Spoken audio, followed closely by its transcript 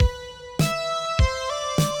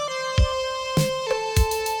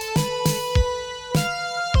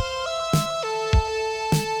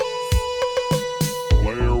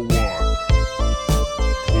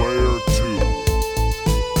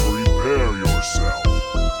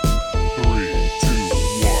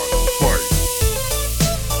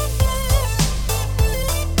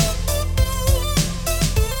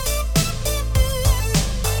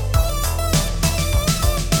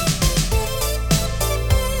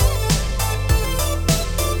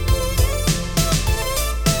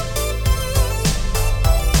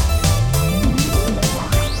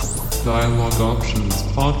Options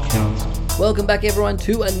Podcast. Welcome back, everyone,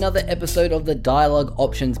 to another episode of the Dialogue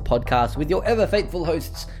Options Podcast with your ever faithful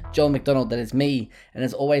hosts, Joel McDonald, that is me, and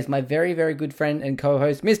as always, my very, very good friend and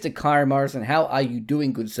co-host, Mr. Kyra Morrison. How are you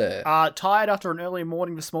doing, good sir? Tired after an early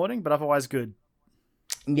morning this morning, but otherwise good.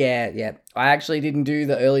 Yeah. I actually didn't do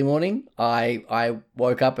the early morning. I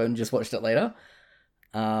woke up and just watched it later.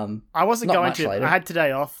 I wasn't going to. Later. I had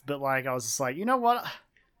today off, but I was just like, you know what?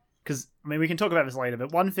 Because, we can talk about this later,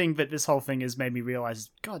 but one thing that this whole thing has made me realize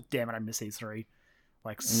is, god damn it, I miss E3.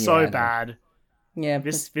 So bad. Yeah.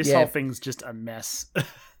 This whole thing's just a mess.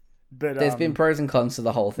 But there's been pros and cons to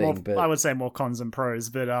the whole thing. But I would say more cons than pros,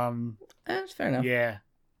 but that's fair enough. Yeah.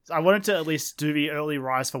 I wanted to at least do the early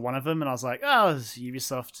rise for one of them, and I was like, oh, it's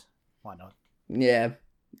Ubisoft. Why not? Yeah.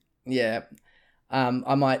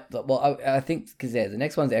 I might. Well, I think because the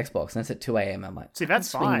next one's Xbox, and that's at 2 a.m. I might. See,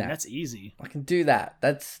 that's fine. That's easy. I can do that.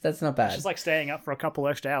 That's not bad. It's just like staying up for a couple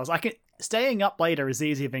extra hours. Staying up later is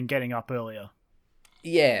easier than getting up earlier.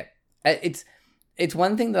 Yeah, it's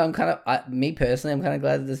one thing that I'm kind of me personally. I'm kind of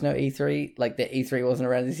glad that there's no E3. Like the E3 wasn't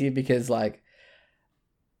around this year because I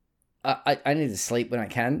need to sleep when I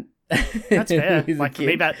can. That's fair. Like for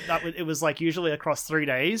me, that it was usually across 3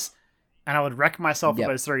 days, and I would wreck myself for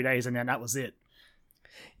those 3 days, and then that was it.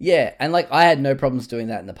 Yeah, and I had no problems doing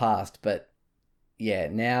that in the past, but yeah,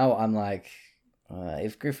 now I'm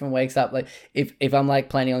if Griffin wakes up, if I'm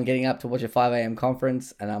planning on getting up to watch a 5 a.m.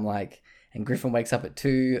 conference, and and Griffin wakes up at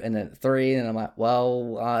 2 and then at 3, and I'm like,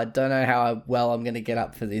 well, I don't know how well I'm gonna get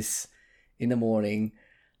up for this in the morning.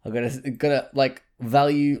 I've gotta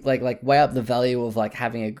value weigh up the value of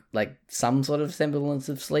having some sort of semblance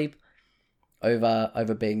of sleep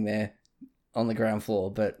over being there on the ground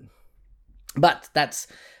floor, but that's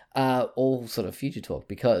all sort of future talk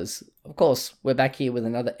because, of course, we're back here with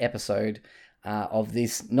another episode of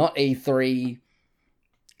this not E3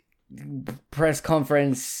 press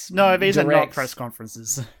conference. No, these are not press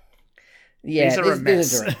conferences. Yeah, these are a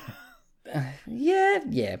mess.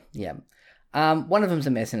 Yeah. One of them's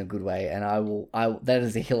a mess in a good way, and that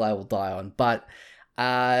is a hill I will die on. But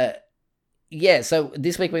yeah. So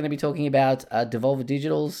this week we're going to be talking about Devolver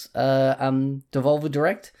Digital's Devolver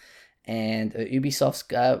Direct and Ubisoft's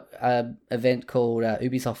event called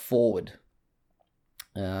Ubisoft Forward.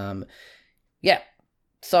 Yeah.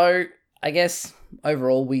 So I guess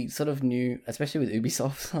overall we sort of knew, especially with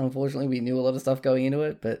Ubisoft, unfortunately we knew a lot of stuff going into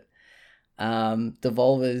it, but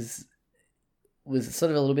Devolver's was sort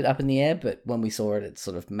of a little bit up in the air, but when we saw it, it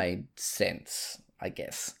sort of made sense, I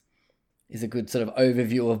guess. Is a good sort of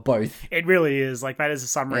overview of both. It really is. That is a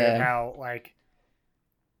summary of how,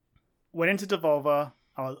 went into Devolver,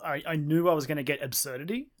 I knew I was going to get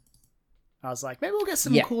absurdity. I was like, maybe we'll get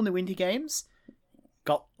some cool new indie games.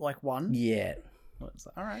 Got, one. Yeah.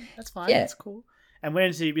 All right, that's fine. Yeah. That's cool. And went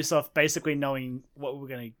into Ubisoft basically knowing what we were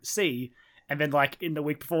going to see, and then, in the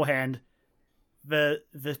week beforehand, the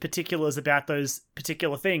particulars about those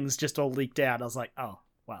particular things just all leaked out. I was like, oh,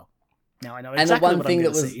 well, now I know exactly what I'm going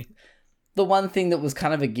to see. The one thing that was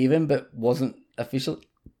kind of a given but wasn't official,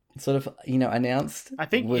 sort of, announced, I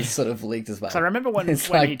think was sort of leaked as well. So I remember when he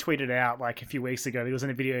tweeted out, a few weeks ago, he was in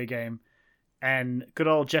a video game, and good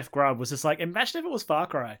old Jeff Grubb was just like, imagine if it was Far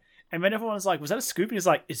Cry. And then everyone was like, was that a scoop? And he's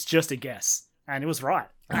like, it's just a guess. And it was right.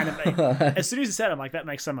 And as soon as he said it, I'm like, that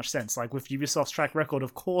makes so much sense. With Ubisoft's track record,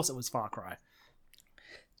 of course it was Far Cry.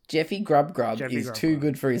 Jeffy Grubb is too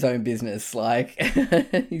good for his own business.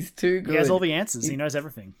 He's too good. He has all the answers. He knows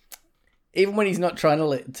everything. Even when he's not trying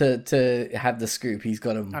to have the scoop, he's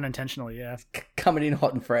got him unintentionally. Yeah, coming in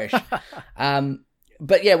hot and fresh.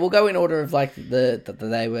 But yeah, we'll go in order of that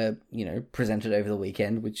they were presented over the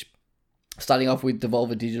weekend. Which starting off with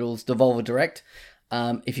Devolver Digital's Devolver Direct.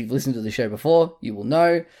 If you've listened to the show before, you will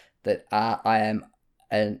know that I am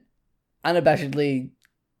an unabashedly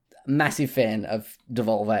massive fan of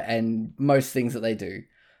Devolver and most things that they do.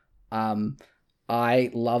 I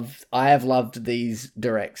have loved these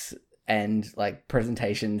directs and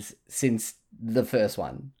presentations since the first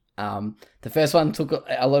one. The first one took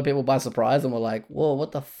a lot of people by surprise and were like, whoa,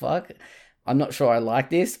 what the fuck? I'm not sure I like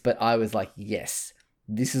this, but I was like, yes,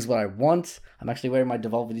 this is what I want. I'm actually wearing my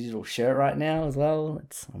Devolver Digital shirt right now as well.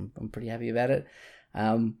 I'm pretty happy about it.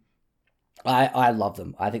 I love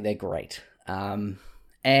them. I think they're great.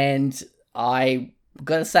 And I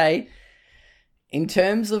gotta say, in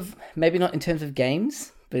terms of, maybe not in terms of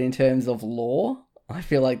games, but in terms of lore, I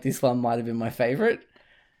feel like this one might have been my favorite.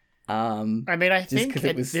 I think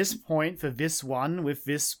at this point, for this one, with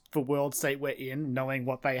this, the world state we're in, knowing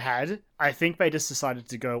what they had, I think they just decided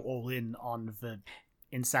to go all in on the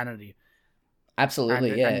insanity.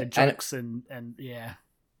 Absolutely, and yeah. And the jokes and yeah.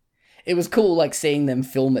 it was cool, like, seeing them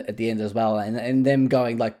film it at the end as well, and them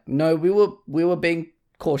going, like, no, we were being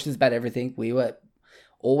cautious about everything. We were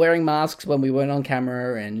all wearing masks when we weren't on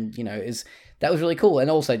camera, and, you know, that was really cool. And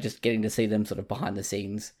also just getting to see them sort of behind the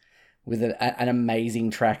scenes with an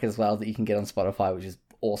amazing track as well that you can get on Spotify, which is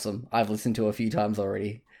awesome. I've listened to a few times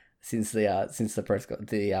already since the press got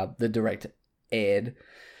the direct aired.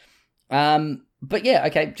 But yeah,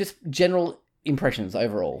 okay, just general impressions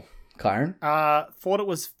overall, Kyron. Thought it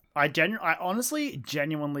was. I honestly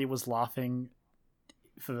genuinely was laughing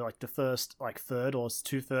for like the first like third or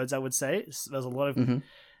 2/3, I would say. There's a lot of,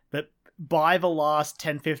 but by the last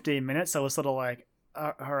 10-15 minutes, I was sort of like,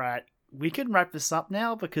 all right, we can wrap this up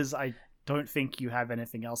now because I don't think you have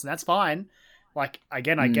anything else, and that's fine. Like,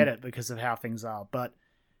 again, I get it because of how things are, but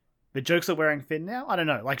the jokes are wearing thin now. I don't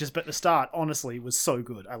know. Like, just but the start, honestly, was so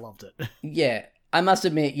good. I loved it. Yeah, I must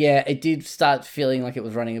admit, yeah, it did start feeling like it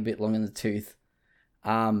was running a bit long in the tooth,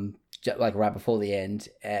 like right before the end.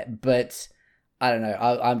 But I don't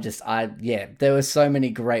know. Yeah, there were so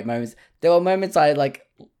many great moments. There were moments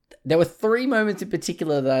there were 3 moments in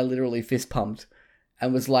particular that I literally fist pumped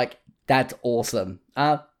and was like, "That's awesome."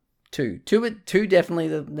 Two definitely.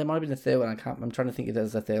 There might have been a third one. I'm trying to think if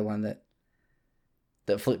there's a third one that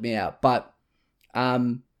flipped me out. But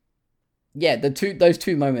yeah, those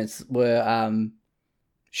 2 moments were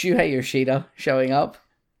Shuhei Yoshida showing up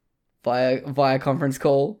via conference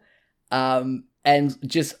call, and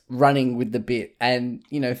just running with the bit, and,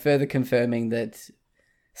 you know, further confirming that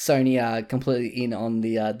Sony are completely in on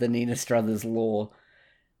the Nina Struthers lore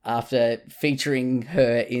after featuring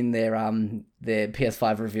her in their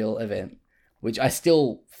PS5 reveal event, which I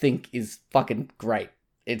still think is fucking great.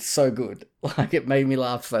 It's so good. Like, it made me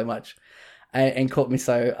laugh so much, and caught me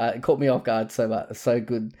off guard so much. So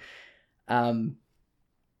good.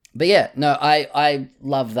 But yeah, no, I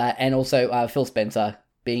love that, and also Phil Spencer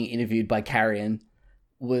being interviewed by Carrion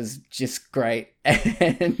was just great.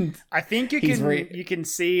 And I think you can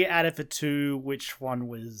see out of the 2 which one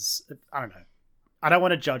was. I don't know. I don't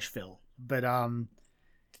want to judge Phil, but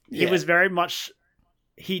it was very much.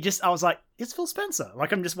 I was like, it's Phil Spencer.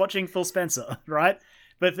 Like, I'm just watching Phil Spencer, right?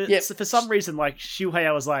 But for some reason, like, Shuhei,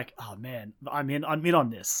 I was like, oh man, I'm in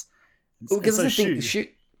on this. Because the thing,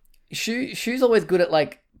 Shu's always good at,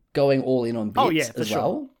 like, going all in on bits as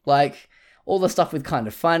well. Like, all the stuff with Kind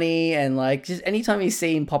of Funny, and, like, just anytime you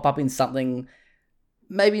see him pop up in something,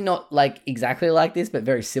 maybe not, like, exactly like this, but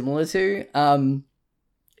very similar to,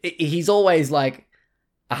 he's always, like,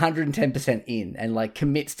 110% in, and, like,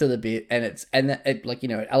 commits to the bit, and it like, you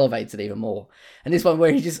know, it elevates it even more. And this one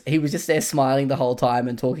where he was just there smiling the whole time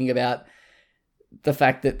and talking about the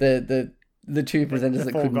fact that the 2 presenters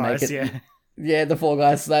that couldn't make it, yeah, the 4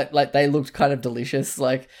 guys, that, like, they looked kind of delicious.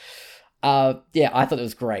 Like, yeah, I thought it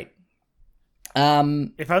was great.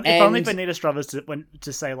 If only for Nina Struthers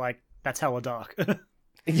to say, like, that's hella dark.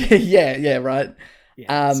 yeah, right.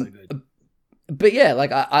 Yeah, so good. But yeah,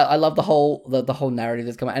 like, I love the whole narrative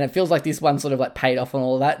that's come out, and it feels like this one sort of, like, paid off on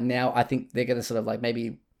all of that. And now I think they're gonna sort of, like,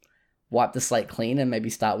 maybe wipe the slate clean and maybe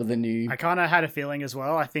start with a new. I kind of had a feeling as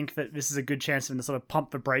well. I think that this is a good chance for them to sort of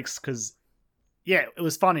pump the brakes, because yeah, it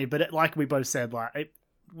was funny, but like we both said, like, it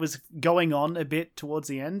was going on a bit towards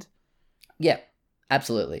the end. Yeah,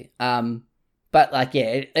 absolutely. But, like,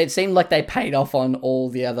 yeah, it seemed like they paid off on all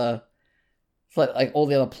the other, like all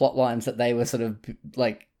the other plot lines that they were sort of,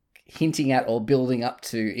 like, hinting at or building up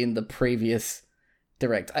to in the previous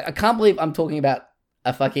direct. I can't believe I'm talking about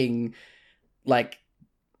a fucking, like,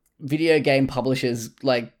 video game publisher's,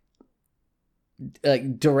 like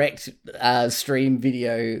direct stream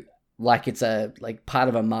video, like it's a, like, part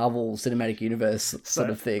of a Marvel Cinematic Universe sort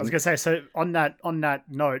of thing. I was gonna say, so on that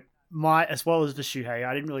note, as well as the Shuhei,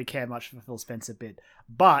 I didn't really care much for the Phil Spencer bit,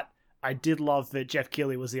 but I did love that Jeff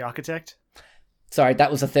Keighley was the architect. Sorry, that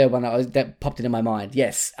was the third one that popped into my mind.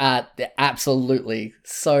 Yes, absolutely,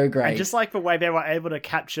 so great. And just like the way they were able to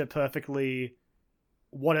capture perfectly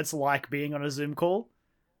what it's like being on a Zoom call.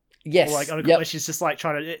 Yes, or, like, on a call where she's just, like,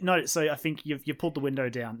 trying to. No, so I think you pulled the window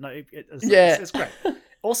down. No, it's great.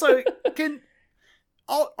 Also,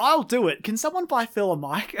 I'll do it. Can someone buy Phil a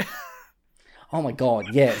mic? Oh my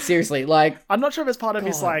god, yeah, seriously, like, I'm not sure if it's part of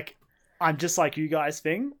his, like, I'm just like you guys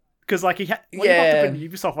thing, because, like, when he popped up in the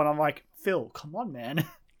Ubisoft one, I'm like, Phil, come on, man.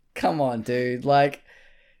 Come on, dude. Like,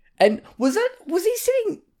 and was he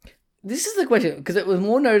sitting? This is the question, because it was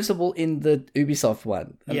more noticeable in the Ubisoft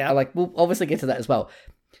one. Yeah. Like, we'll obviously get to that as well.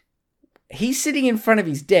 He's sitting in front of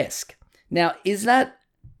his desk. Now, is that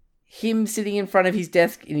him sitting in front of his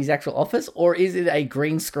desk in his actual office, or is it a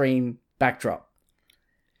green screen backdrop?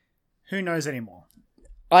 Who knows anymore?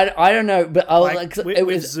 I don't know, but I was like, with it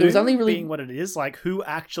was only really being what it is. Like, who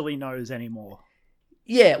actually knows anymore?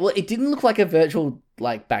 Yeah, well, it didn't look like a virtual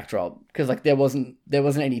like backdrop because like there wasn't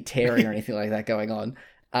any tearing or anything like that going on.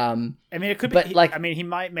 I mean, it could be. But, like- I mean,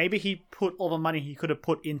 he put all the money he could have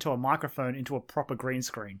put into a microphone into a proper green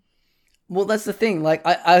screen. Well, that's the thing. Like,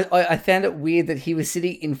 I found it weird that he was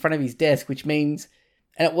sitting in front of his desk, which means,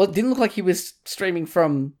 and didn't look like he was streaming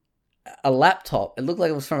from a laptop. It looked like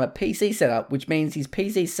it was from a PC setup, which means his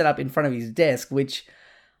PC set up in front of his desk, which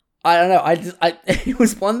I don't know. It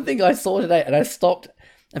was one thing I saw today, and I stopped,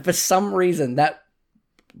 and for some reason that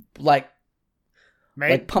like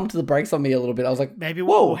pumped the brakes on me a little bit. I was like, maybe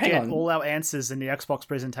whoa, we'll hang get on. all our answers in the Xbox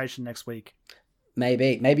presentation next week.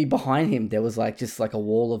 Maybe behind him there was like just like a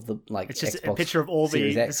wall of the like. It's just Xbox a picture of all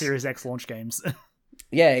Series the X. Series X launch games.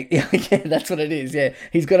 Yeah, that's what it is. Yeah,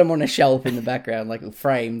 he's got him on a shelf in the background, like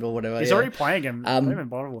framed or whatever. He's already playing him. Don't even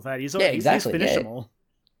bother with that. He's already, exactly. He's finished them all.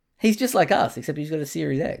 He's just like us, except he's got a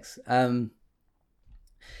Series X. But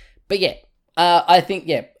yeah, I think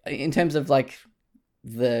in terms of like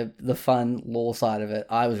the fun lore side of it,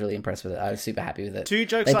 I was really impressed with it. I was super happy with it. Two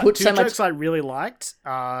jokes I really liked.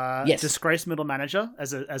 Yes. Disgraced Middle Manager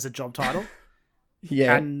as a job title.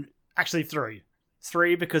 Yeah, And actually three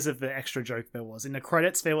because of the extra joke there was. In the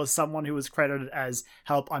credits, there was someone who was credited as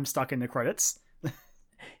 "Help, I'm stuck in the credits."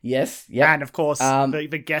 yes, yeah, And of course,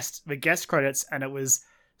 the guest credits, and it was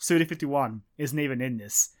Suda51 isn't even in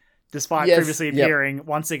this, despite Yes, previously appearing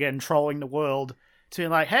once again, trolling the world, to be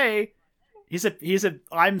like, "Hey, here's a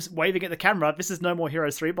I'm waving at the camera. This is No More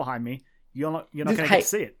Heroes 3 behind me. You're not going to get to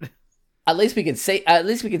see it." At least we could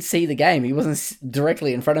see the game. He wasn't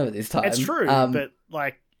directly in front of it this time. It's true, but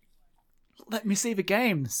like, let me see the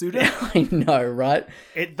game, Suda. I know, right?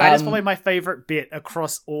 That is probably my favorite bit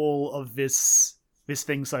across all of this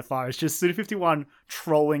thing so far. It's just Suda51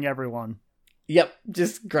 trolling everyone. Yep,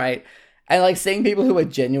 just great. And like seeing people who are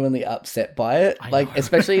genuinely upset by it,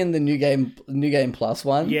 especially in the new game plus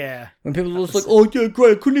one. Yeah, when people are just like, "Oh yeah,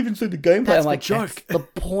 great! I couldn't even see the gameplay." That's I'm like, the joke. That's the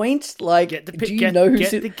point. Like, get do you know who?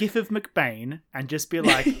 Get the gif of McBain and just be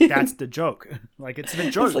like, "That's the joke." Like, it's the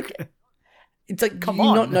joke. It's like, Come do you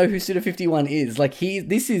on. not know who Suda51 is? Like,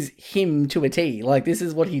 this is him to a T. Like, this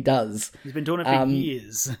is what he does. He's been doing it for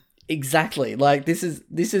years. Exactly. Like, this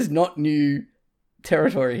is not new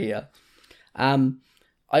territory here.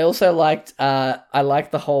 I also liked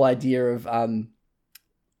the whole idea of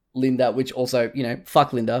Linda, which also,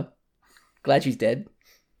 fuck Linda. Glad she's dead.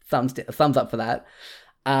 Thumbs up for that.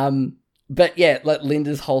 But yeah, like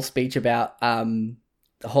Linda's whole speech about the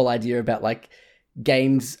whole idea about like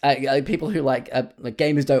games, people who like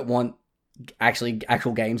gamers don't want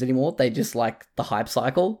actual games anymore. They just like the hype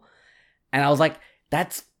cycle. And I was like,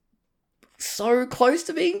 that's so close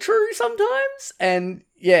to being true sometimes. And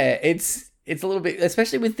yeah, it's a little bit,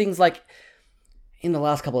 especially with things like in the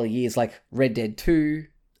last couple of years, like Red Dead 2,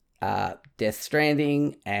 Death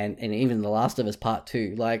Stranding, and even The Last of Us Part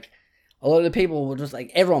 2. Like, a lot of the people were just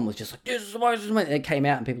like, everyone was just like, this is amazing. And it came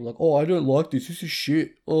out and people were like, oh, I don't like this. This is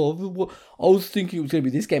shit. Oh, I was thinking it was going to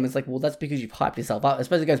be this game. It's like, well, that's because you've hyped yourself up. I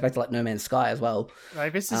suppose it goes back to like No Man's Sky as well.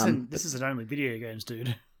 Like, this isn't only video games,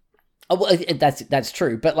 dude. Oh, well, that's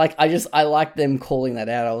true. But like, I like them calling that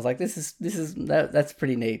out. I was like, that's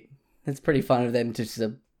pretty neat. It's pretty fun of them to just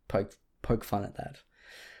poke fun at that.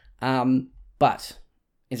 But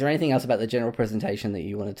is there anything else about the general presentation that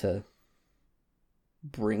you wanted to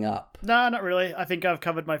bring up? No, not really. I think I've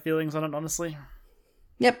covered my feelings on it, honestly.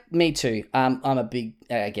 Yep, me too. I'm a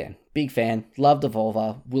big fan. Love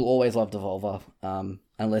Devolver. Will always love Devolver.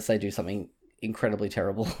 Unless they do something incredibly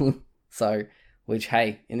terrible. So, which,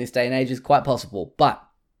 hey, in this day and age is quite possible. But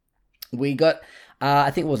we got, I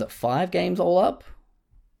think, was it 5 games all up?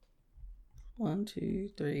 1, 2,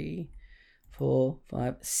 3, 4,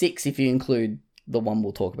 5, 6 if you include the one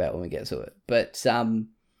we'll talk about when we get to it. But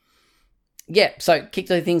yeah, so kicked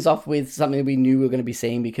things off with something we knew we were going to be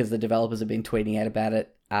seeing because the developers have been tweeting out about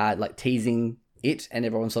it, like teasing it, and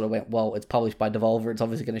everyone sort of went, well, it's published by Devolver, it's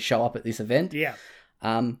obviously going to show up at this event. Yeah.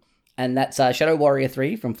 And that's Shadow Warrior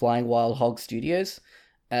 3 from Flying Wild Hog Studios.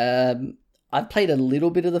 I've played a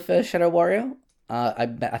little bit of the first Shadow Warrior. I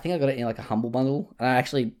think I got it in like a Humble Bundle. And I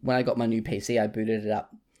actually, when I got my new PC, I booted it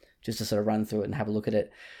up just to sort of run through it and have a look at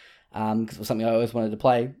it. Because it was something I always wanted to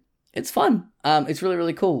play. It's fun. It's really,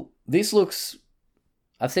 really cool. This looks...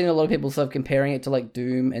 I've seen a lot of people sort of comparing it to like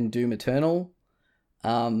Doom and Doom Eternal.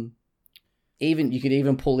 You could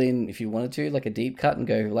even pull in, if you wanted to, like a deep cut and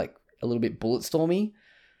go like a little bit Bulletstormy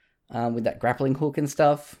with that grappling hook and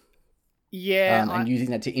stuff. Yeah. And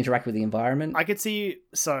using that to interact with the environment. I can see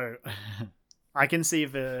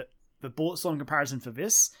the Bulletstorm comparison for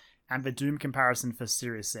this, and the Doom comparison for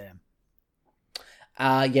Serious Sam.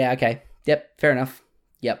 Yeah, okay. Yep, fair enough.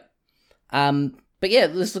 Yep. But yeah,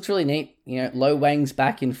 this looks really neat. You know, Lo Wang's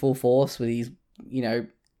back in full force with these, you know,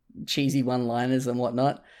 cheesy one-liners and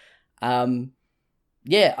whatnot.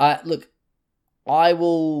 Yeah, I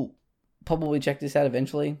will probably check this out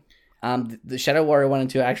eventually. The Shadow Warrior 1 and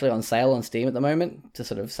 2 are actually on sale on Steam at the moment to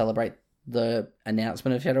sort of celebrate the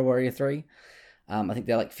announcement of Shadow Warrior 3. I think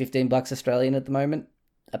they're like $15 Australian at the moment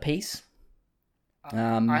a piece.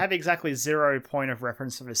 I have exactly 0 point of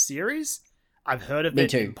reference for the series. I've heard of Me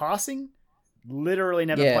it too. in passing. Literally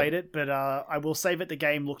never played it, but I will say that the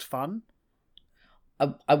game looked fun.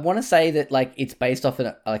 I want to say that like it's based off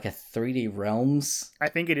like a 3D Realms. I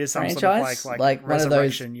think it is some franchise? sort of Like one of those-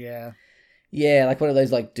 resurrection, yeah. Yeah, like one of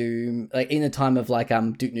those like Doom, like in the time of like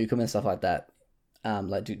Duke Nukem and stuff like that.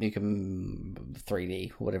 Like Duke Nukem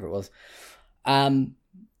 3D or whatever it was.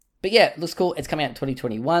 But yeah, it looks cool. It's coming out in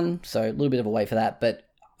 2021, so a little bit of a wait for that. But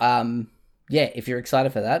yeah, if you're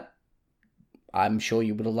excited for that, I'm sure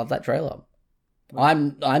you would have loved that trailer.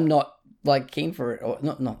 I'm not like keen for it, or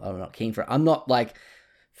I'm not keen for it. I'm not like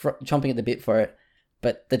chomping at the bit for it,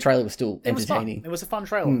 but the trailer was still entertaining. It was a fun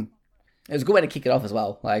trailer. It was a good way to kick it off as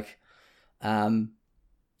well. Like,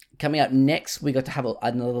 coming up next, we got to have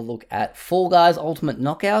another look at Fall Guys Ultimate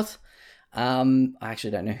Knockout. I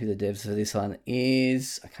actually don't know who the devs for this one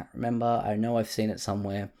is. I can't remember. I know I've seen it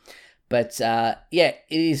somewhere. But yeah, it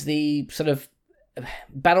is the sort of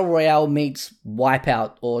Battle Royale meets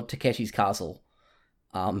Wipeout or Takeshi's Castle.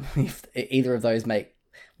 If either of those make...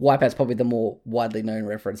 Wipeout's probably the more widely known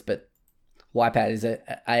reference, but Wipeout is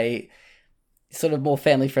a sort of more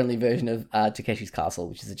family-friendly version of Takeshi's Castle,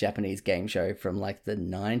 which is a Japanese game show from like the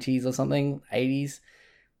 90s or something, 80s,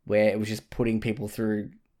 where it was just putting people through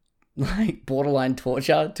like borderline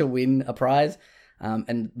torture to win a prize.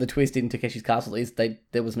 And the twist in Takeshi's Castle is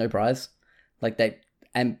there was no prize.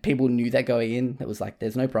 And people knew that going in. It was like,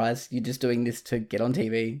 there's no prize. You're just doing this to get on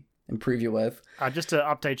TV and prove your worth. Just to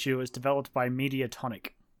update you, it was developed by Mediatonic.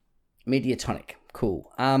 Mediatonic.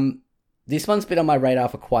 Cool. This one's been on my radar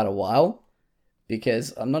for quite a while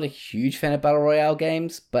because I'm not a huge fan of Battle Royale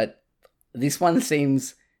games, but this one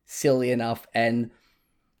seems silly enough and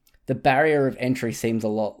the barrier of entry seems a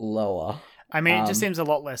lot lower. I mean, it just seems a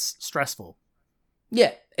lot less stressful.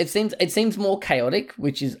 Yeah, it seems more chaotic,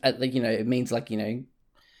 which is, you know, it means like, you know,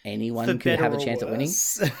 anyone could have a chance at winning.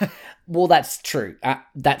 Well, that's true.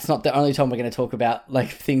 That's not the only time we're going to talk about like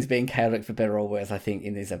things being chaotic for better or worse, I think,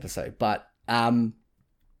 in this episode. But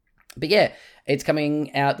yeah, it's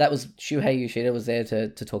coming out. That was Shuhei Yoshida was there to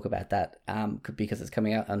talk about that because it's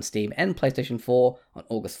coming out on Steam and PlayStation 4 on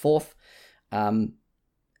August 4th.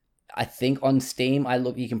 I think on Steam,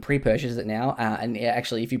 you can pre-purchase it now. And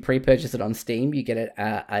actually, if you pre-purchase it on Steam, you get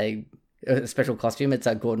a special costume. It's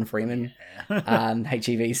a Gordon Freeman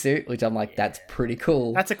HEV suit, which I'm like, that's pretty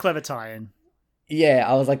cool. That's a clever tie-in. Yeah,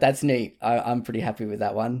 I was like, that's neat. I'm pretty happy with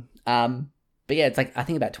that one. But yeah, it's like, I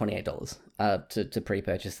think about $28 to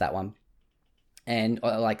pre-purchase that one. And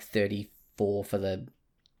like $34 for the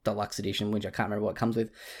deluxe edition, which I can't remember what it comes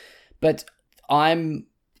with. But I'm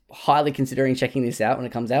highly considering checking this out when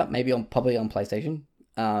it comes out, probably on PlayStation.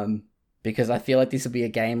 Because I feel like this will be a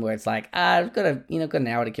game where it's like, I've got an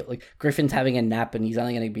hour to kill. Like Griffin's having a nap and he's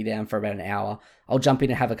only going to be down for about an hour. I'll jump in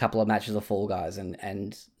and have a couple of matches of Fall Guys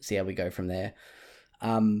and see how we go from there.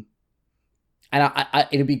 And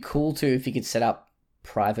it'd be cool too if you could set up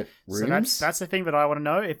private rooms. So that's the thing that I want to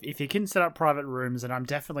know. If you can set up private rooms, then I'm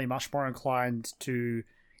definitely much more inclined to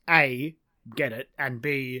A, get it, and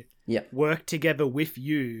B, work together with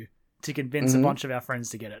you to convince a bunch of our friends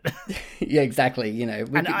to get it. Yeah, exactly. You know,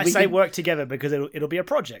 I say work together because it'll be a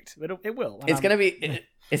project. It will. It's gonna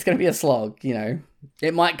be a slog. You know,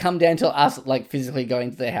 it might come down to us like physically going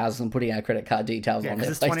to their house and putting our credit card details on their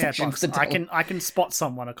PlayStation. I can spot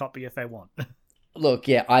someone a copy if they want. Look,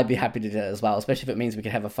 yeah, I'd be happy to do that as well, especially if it means we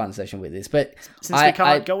can have a fun session with this. But since we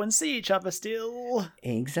can't go and see each other still,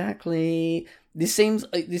 exactly. This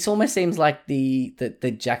almost seems like the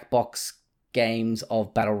Jackbox games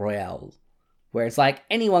of Battle Royale, where it's like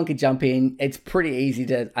anyone could jump in. It's pretty easy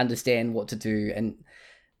to understand what to do, and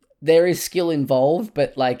there is skill involved,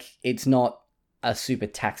 but like it's not a super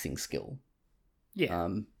taxing skill. Yeah.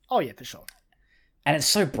 Oh yeah, for sure. And it's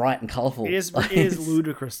so bright and colorful. It is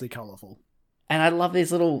ludicrously colorful. And I love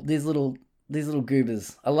these little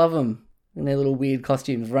goobers. I love them in their little weird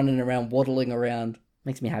costumes, running around, waddling around.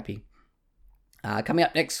 Makes me happy. Coming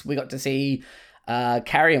up next, we got to see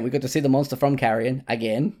Carrion. We got to see the monster from Carrion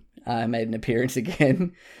again. Made an appearance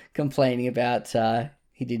again, complaining about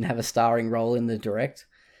he didn't have a starring role in the direct.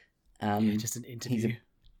 Just an interview.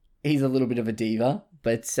 He's a little bit of a diva,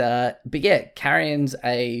 But yeah, Carrion's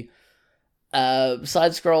a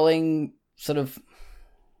side-scrolling sort of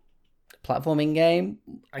platforming game.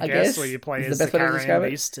 I guess where you play is as the the best way to describe Carrion it.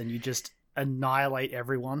 Beast and you just annihilate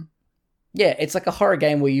everyone. Yeah, it's like a horror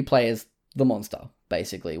game where you play as the monster,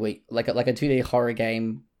 basically. Like a 2D horror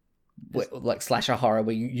game, like slasher horror,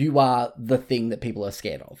 where you are the thing that people are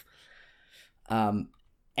scared of.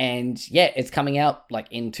 And yeah, it's coming out like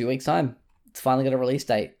in 2 weeks' time. It's finally got a release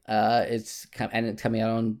date. It's coming out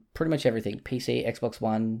on pretty much everything: PC, Xbox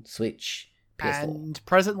One, Switch, PS4. And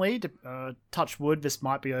presently, touch wood, this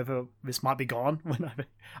might be over. This might be gone. When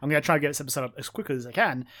I'm going to try and get this episode up as quickly as I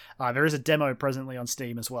can. There is a demo presently on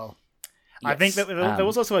Steam as well. Yes. I think that there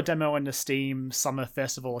was also a demo in the Steam Summer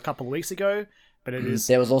Festival a couple of weeks ago, but it is...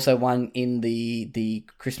 There was also one in the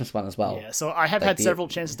Christmas one as well. Yeah, so I have had several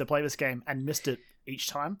chances to play this game and missed it each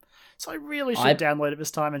time. So I really should download it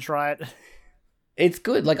this time and try it. It's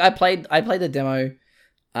good. Like I played the demo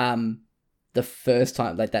the first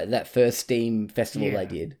time, like that first Steam festival they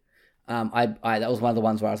did. I that was one of the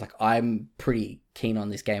ones where I was like, I'm pretty keen on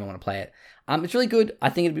this game. I want to play it. It's really good. I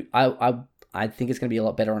think I think it's going to be a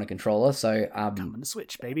lot better on a controller. So come on the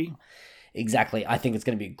Switch, baby. Exactly. I think it's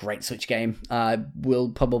going to be a great Switch game. We'll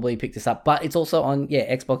probably pick this up, but it's also on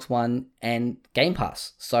Xbox One and Game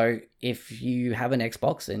Pass. So if you have an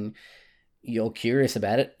Xbox and you're curious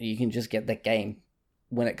about it, you can just get that game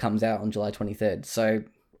when it comes out on July 23rd. So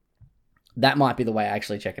that might be the way I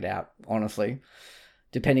actually check it out, honestly,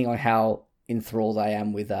 depending on how enthralled I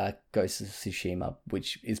am with Ghost of Tsushima,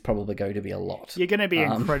 which is probably going to be a lot. You're going to be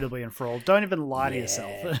incredibly enthralled. Don't even lie to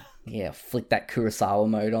yourself. Yeah, flick that Kurosawa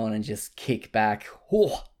mode on and just kick back.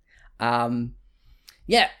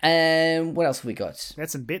 Yeah, and what else have we got? We had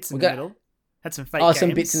some bits in the middle. Had some fake games. Some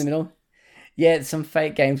bits in the middle. Yeah, some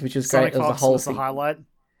fake games, which was Sonic great. Fox was the highlight.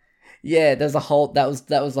 Yeah, there's a whole that was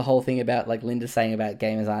the whole thing about like Linda saying about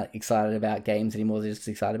gamers aren't excited about games anymore. They're just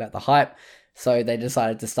excited about the hype. So they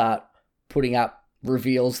decided to start putting up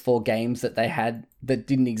reveals for games that they had that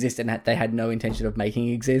didn't exist and they had no intention of making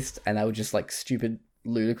exist, and they were just like stupid,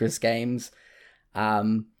 ludicrous games. I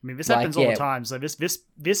mean, this happens all the time. So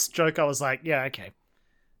this joke, I was like, yeah, okay.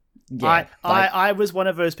 Yeah, I was one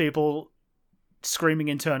of those people screaming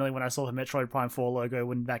internally when I saw the Metroid Prime 4 logo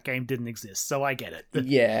when that game didn't exist. So I get it.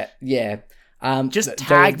 Yeah. Just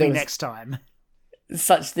tag me next time.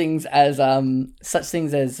 Such things as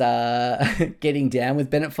Getting Down with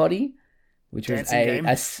Bennett Foddy, which was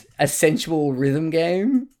a sensual rhythm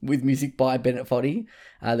game with music by Bennett Foddy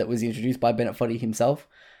that was introduced by Bennett Foddy himself.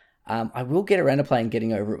 I will get around to playing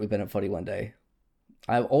Getting Over It with Bennett Foddy one day.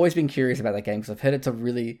 I've always been curious about that game because I've heard it's a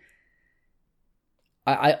really...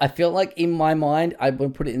 I feel like in my mind I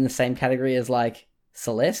would put it in the same category as like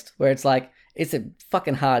Celeste, where it's like it's a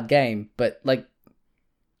fucking hard game, but like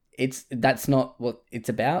that's not what it's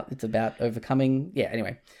about. It's about overcoming. Yeah.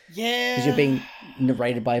 Anyway. Yeah. Because you're being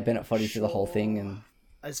narrated by Bennett Foddy through the whole thing, and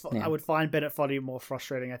I would find Bennett Foddy more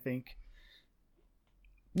frustrating, I think.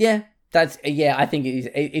 Yeah. I think it is.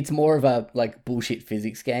 It's more of a like bullshit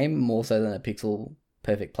physics game more so than a pixel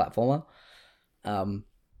perfect platformer.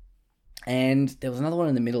 And there was another one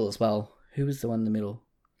in the middle as well. Who was the one in the middle?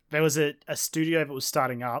 There was a studio that was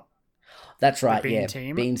starting up. That's right, Bean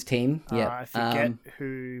Team. Bean's team. Yeah. I forget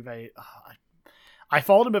who they... I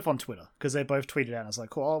followed them both on Twitter because they both tweeted out. And I was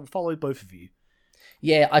like, cool, I'll follow both of you.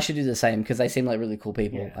 Yeah, I should do the same because they seem like really cool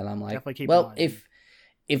people. Yeah, and I'm like, keep well, if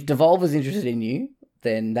Devolver's interested in you,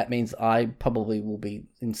 then that means I probably will be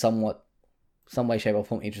in some way, shape, or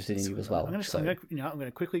form interested in you as well. I'm going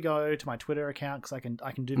to quickly go to my Twitter account because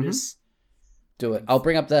I can do this. Do it. I'll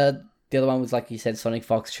bring up the other one was like you said, Sonic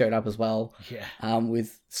Fox showed up as well. Yeah.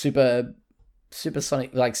 With super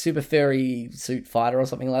Sonic, like Super Furry Suit Fighter or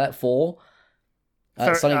something like that. 4.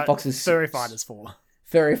 Sonic Fox's Furry Fighters 4.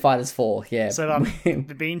 Furry Fighters 4. Yeah. So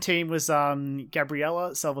the Bean Team was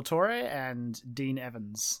Gabriella Salvatore and Dean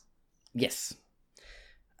Evans. Yes.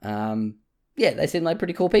 Yeah, they seem like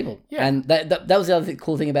pretty cool people. Yeah. And that was the other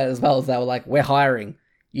cool thing about it as well, is they were like, we're hiring.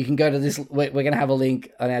 You can go to this, we're going to have a link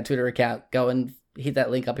on our Twitter account. Go and hit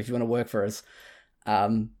that link up if you want to work for us.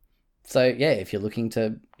 So yeah, if you're looking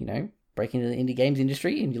to, break into the indie games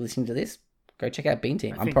industry and you're listening to this, go check out Bean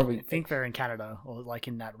Team. I think they're in Canada or like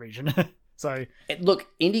in that region. So look,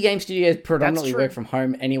 indie game studios predominantly work from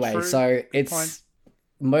home anyway. True. So it's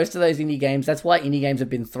most of those indie games. That's why indie games have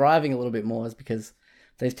been thriving a little bit more, is because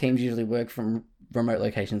those teams usually work from remote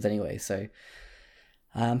locations anyway. So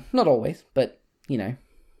not always, but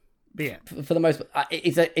yeah, for the most,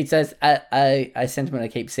 it's a sentiment I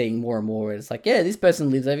keep seeing more and more. It's like, yeah, this person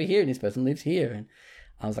lives over here and this person lives here, and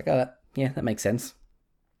I was like, oh, that makes sense.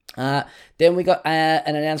 Then we got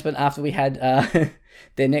an announcement after we had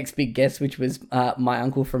their next big guest, which was my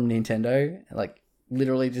uncle from Nintendo. Like,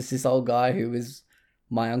 literally just this old guy who was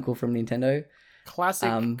my uncle from Nintendo.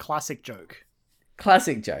 Classic joke.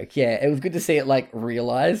 Classic joke, yeah. It was good to see it, like,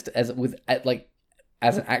 realized as an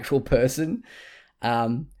actual person,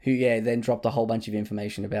 who, then dropped a whole bunch of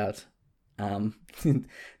information about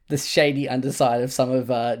the shady underside of some of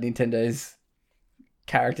Nintendo's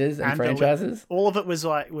characters and franchises. All of it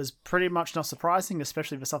was pretty much not surprising,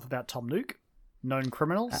 especially the stuff about Tom Nook, known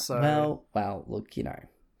criminal. So well, look, hey,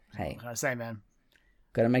 what can I say, man?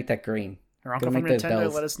 Got to make that green. Your uncle from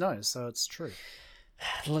Nintendo let us know, so it's true.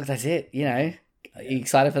 Look, that's it. Are you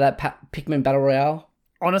excited for that Pikmin Battle Royale?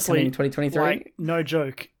 Honestly, in 2023, no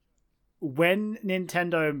joke. When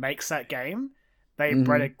Nintendo makes that game, they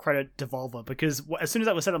credit Devolver, because as soon as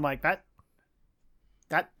that was said, I'm like,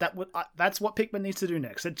 that's what Pikmin needs to do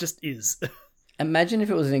next. It just is. Imagine if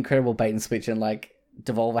it was an incredible bait and switch and like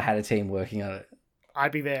Devolver had a team working on it.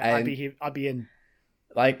 I'd be there. I'd be here. I'd be in.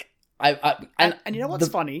 Like and you know what's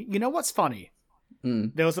funny? You know what's funny?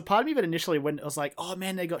 There was a part of me that initially when it was like, oh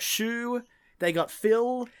man, they got Shu, they got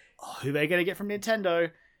Phil. Oh, who are they gonna get from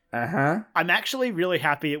Nintendo? I'm actually really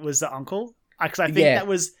happy it was the uncle, because I think that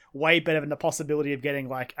was way better than the possibility of getting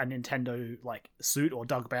like a Nintendo like suit or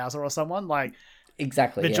Doug Bowser or someone like.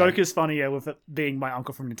 Exactly. The joke is funnier with it being my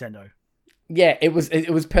uncle from Nintendo. Yeah, it was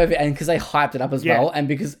perfect, and because they hyped it up as well, and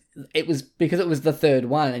because it was the third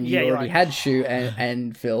one, and you already had Shu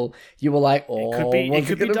and Phil, you were like, oh, it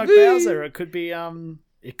could be Doug Bowser, it could be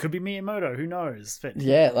Miyamoto, who knows? But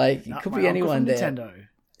it could be anyone there. Nintendo.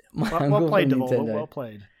 Well played, Devolver. Well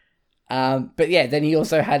played. But then he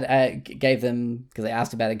also had gave them, because they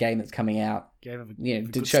asked about a game that's coming out.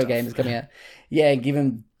 Did show game that's coming out. Yeah, give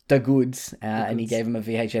him the goods, and he gave him a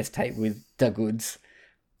VHS tape with the goods.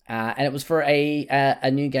 And it was for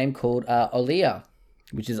a new game called Olija,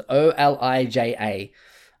 which is Olija,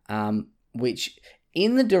 which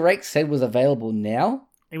in the Direct said was available now.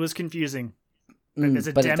 It was confusing. There's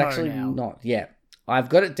a but demo it's actually now. Not yet. I've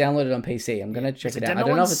got it downloaded on PC. I'm going to check it out. I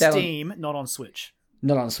don't know if it's on Steam, not on Switch.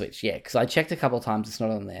 Not on Switch, yeah, because I checked a couple of times. It's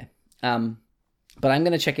not on there. But I'm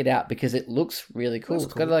going to check it out because it looks really cool.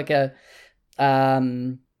 It's got like a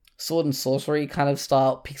sword and sorcery kind of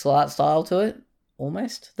style, pixel art style to it.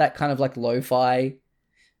 Almost that kind of like lo-fi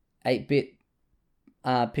 8-bit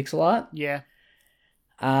pixel art. Yeah.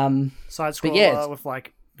 Side scroller with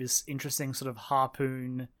like this interesting sort of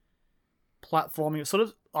harpoon platforming. It sort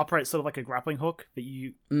of operates sort of like a grappling hook that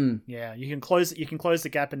you can close the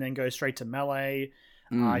gap and then go straight to melee.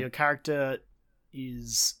 Your character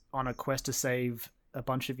is on a quest to save a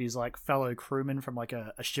bunch of his like fellow crewmen from like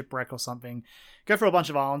a shipwreck or something. Go for a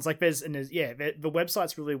bunch of islands. Like the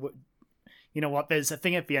website's really. You know what? There's a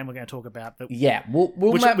thing at the end we're going to talk about. That we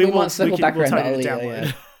might circle back around to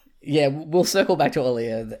Olija. Yeah, we'll circle back to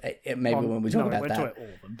Olija when we talk about that. All of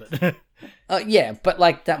them, but but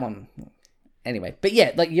like that one. Anyway, but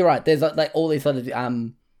yeah, like you're right. There's like all these sort of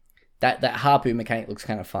that harpoon mechanic looks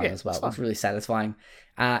kind of fun as well. It looks really satisfying.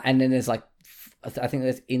 And then there's like, I think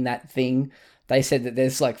there's in that thing. They said that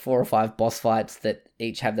there's like 4 or 5 boss fights that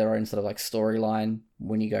each have their own sort of like storyline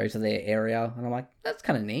when you go to their area, and I'm like, that's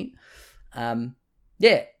kind of neat.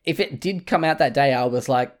 If it did come out that day, I was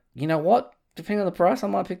like, you know what? Depending on the price, I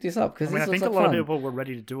might pick this up because I think a lot of people were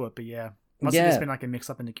ready to do it, but must have just been like a mix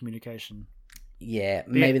up in the communication. Yeah,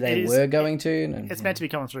 maybe they were going to. It's meant to be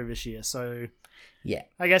coming through this year, so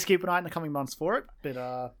I guess keep an eye in the coming months for it.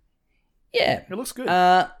 But it looks good.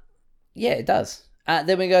 It does.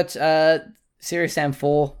 Then we got Serious Sam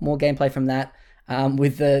 4, more gameplay from that.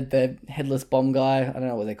 With the headless bomb guy. I don't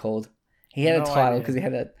know what they're called. He had a title because he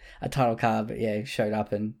had a title card, but he showed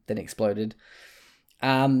up and then exploded.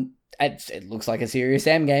 It looks like a Serious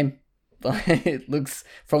Sam game. It looks,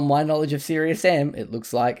 from my knowledge of Serious Sam, it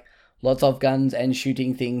looks like lots of guns and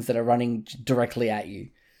shooting things that are running directly at you.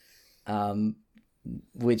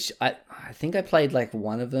 Which I think I played like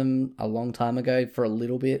one of them a long time ago for a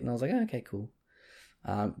little bit, and I was like, oh, okay, cool.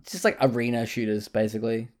 It's just like arena shooters,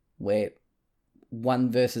 basically, where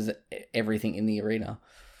one versus everything in the arena.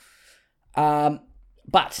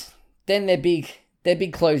 But then their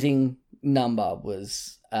big closing number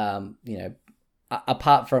was,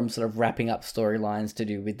 apart from sort of wrapping up storylines to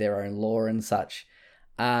do with their own lore and such,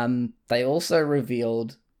 they also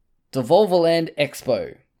revealed Devolverland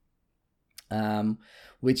Expo,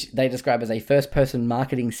 which they describe as a first-person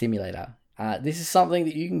marketing simulator. This is something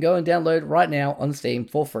that you can go and download right now on Steam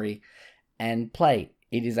for free and play.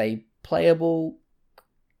 It is a playable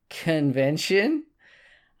convention.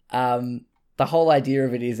 The whole idea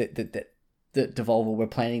of it is that Devolver were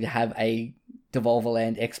planning to have a Devolver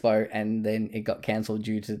Land Expo, and then it got cancelled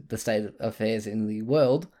due to the state of affairs in the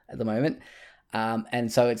world at the moment.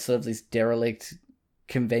 And so it's sort of this derelict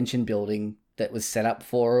convention building that was set up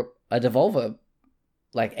for a Devolver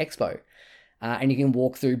like expo. And you can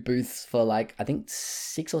walk through booths for like, I think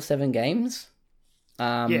 6 or 7 games.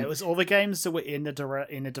 Yeah, it was all the games that were in the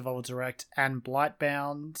Devolver Direct, and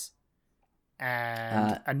Blightbound,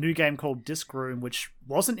 and a new game called Disc Room, which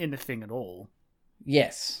wasn't in the thing at all.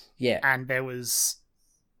 Yes, yeah. And there was,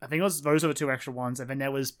 I think it was, those are the 2 extra ones, and then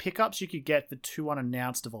there was pickups you could get for 2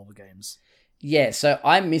 unannounced Devolver games. Yeah, so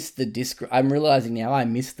I missed the disc. I'm realizing now I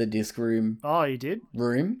missed the Disc Room. Oh, you did?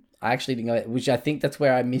 Room. I actually didn't go, which I think that's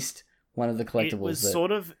where I missed one of the collectibles. It was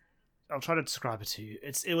sort of, I'll try to describe it to you.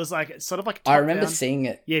 It was like, it's sort of like I remember down. seeing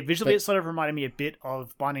it. Yeah, visually it sort of reminded me a bit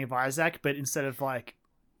of Binding of Isaac, but instead of like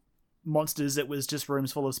monsters, it was just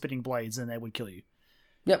rooms full of spinning blades and they would kill you.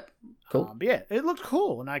 Yep, cool. But yeah, it looked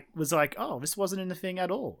cool, and I was like, oh, this wasn't in the thing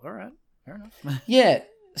at all. All right, fair enough. Yeah,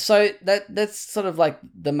 so that's sort of like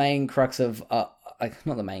the main crux of, like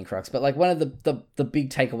not the main crux, but like one of the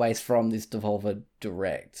big takeaways from this Devolver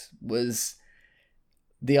Direct was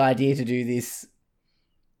the idea to do this.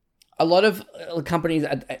 A lot of companies,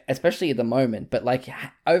 especially at the moment, but like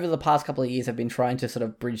over the past couple of years, have been trying to sort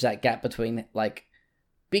of bridge that gap between like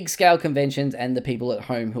big scale conventions and the people at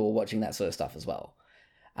home who are watching that sort of stuff as well.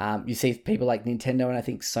 You see people like Nintendo and I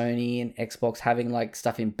think Sony and Xbox having like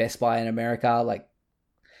stuff in Best Buy in America,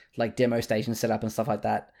 like demo stations set up and stuff like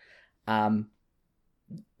that.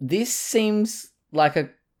 This seems like a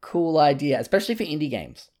cool idea, especially for indie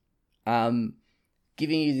games.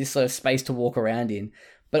 Giving you this sort of space to walk around in,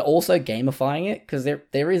 but also gamifying it, because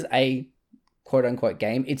there is a quote unquote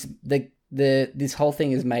game. It's this whole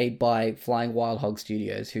thing is made by Flying Wild Hog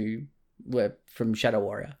Studios, who were from Shadow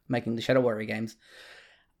Warrior, making the Shadow Warrior games.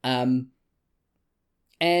 And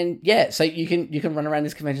yeah, so you can run around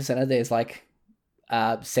this convention center. There's like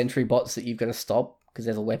sentry bots that you've got to stop because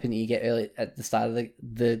there's a weapon that you get early at the start of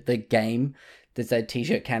the game. There's a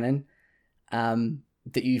t-shirt cannon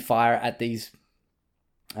that you fire at these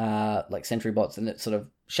like sentry bots, and it sort of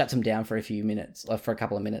shuts them down for a few minutes, or for a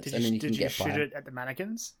couple of minutes, and then you can get fired. Did you shoot it at the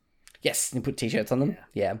mannequins? Yes, and put t-shirts on them.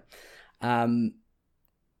 Yeah.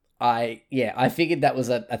 I figured that was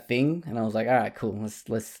a thing, and I was like, all right, cool,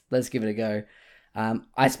 let's give it a go.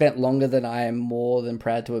 I spent longer than I am more than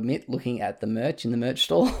proud to admit looking at the merch in the merch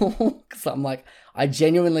store, because I'm like, I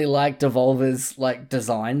genuinely like Devolver's like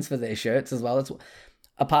designs for their shirts as well. It's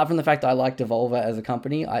apart from the fact I like Devolver as a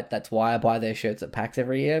company, that's why I buy their shirts at PAX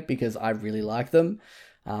every year, because I really like them.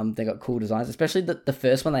 They got cool designs, especially the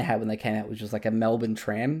first one they had when they came out, which was like a Melbourne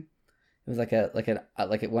tram. It was like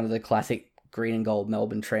one of the classic green and gold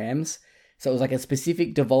Melbourne trams. So it was like a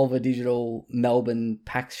specific Devolver Digital Melbourne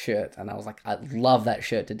PAX shirt, and I was like, I love that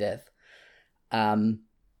shirt to death. But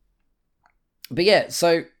yeah,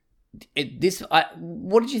 so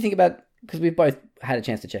what did you think about? Because we both had a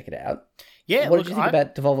chance to check it out. Yeah, what did you think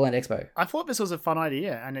about Devolver Land Expo? I thought this was a fun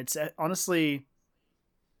idea, and it's honestly,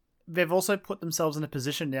 they've also put themselves in a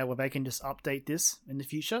position now where they can just update this in the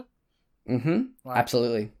future. Mm-hmm. Like,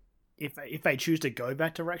 absolutely. If they choose to go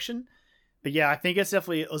that direction. But yeah, I think it's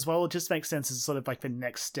definitely, as well, it just makes sense as sort of like the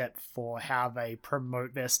next step for how they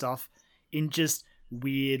promote their stuff in just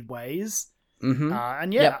weird ways. Mm-hmm.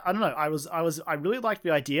 And yeah, yep. I don't know. I really liked the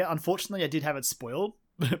idea. Unfortunately, I did have it spoiled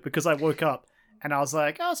because I woke up and I was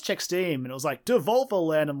like, oh, let's check Steam. And it was like, Devolver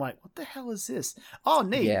Land. I'm like, what the hell is this? Oh,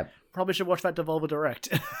 neat. Yeah. Probably should watch that Devolver Direct.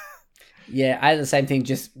 Yeah, I had the same thing,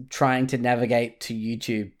 just trying to navigate to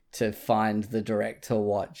YouTube to find the Direct to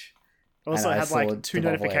watch. I also had like 2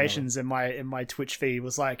 notifications in my Twitch feed.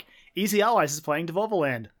 Was like, Easy Allies is playing Devolver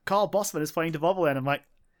Land. Kyle Bossman is playing Devolver Land. I'm like,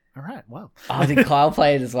 all right, wow. Oh, did Kyle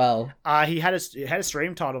play it as well? He had a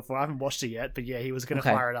stream title for it. I haven't watched it yet, but yeah, he was going to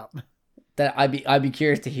fire it up. That I'd be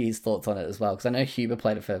curious to hear his thoughts on it as well, because I know Huber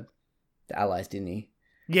played it for the Allies, didn't he?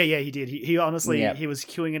 Yeah, he did. He honestly, he was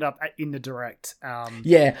queuing it up in the Direct.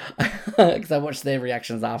 Yeah, because I watched their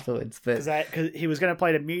reactions afterwards. But because he was going to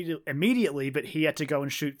play it immediately, but he had to go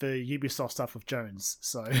and shoot the Ubisoft stuff with Jones.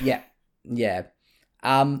 So yeah. Yeah,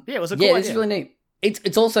 it was a cool idea. It's really neat.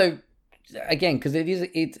 It's also, again, because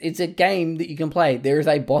it's a game that you can play. There is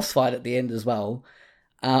a boss fight at the end as well.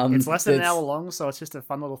 It's less than an hour long, so it's just a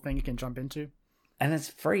fun little thing you can jump into. And it's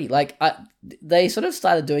free. Like, they sort of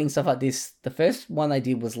started doing stuff like this. The first one they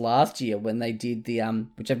did was last year when they did the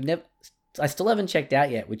which I still haven't checked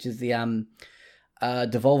out yet, which is the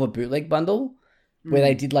Devolver Bootleg Bundle, where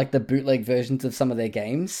they did like the bootleg versions of some of their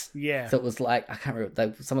games. Yeah. So it was like, I can't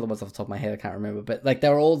remember, some of the ones off the top of my head I can't remember, but like they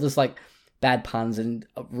were all just like bad puns and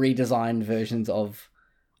redesigned versions of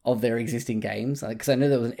of their existing games. Because I know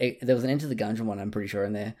there was an Enter the Gungeon one, I'm pretty sure,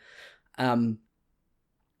 in there.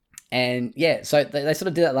 And yeah, so they sort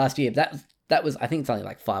of did that last year. That was, I think it's only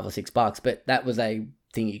like $5 or $6, but that was a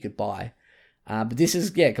thing you could buy. But this is,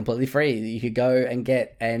 completely free that you could go and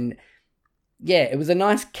get. And yeah, it was a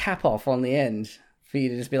nice cap off on the end for you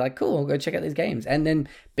to just be like, cool, I'll go check out these games. And then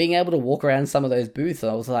being able to walk around some of those booths,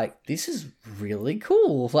 I was like, this is really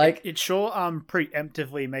cool. Like, it sure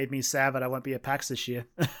preemptively made me sad that I won't be at PAX this year.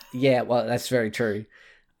 yeah, well, that's very true.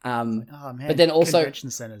 Oh man, but then also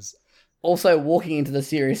convention centers. Also, walking into the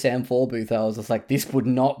Serious Sam 4 booth, I was just like, this would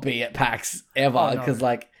not be at PAX ever, because,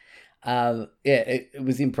 it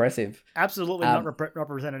was impressive. Absolutely not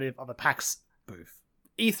representative of a PAX booth.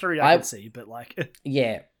 E3 I could see, but, like...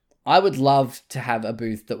 Yeah, I would love to have a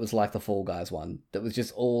booth that was like the Fall Guys one, that was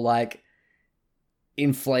just all, like,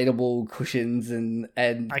 inflatable cushions and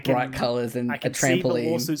bright colours and a trampoline. I can see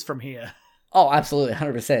the lawsuits from here. Oh, absolutely,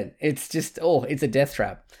 100%. It's just, it's a death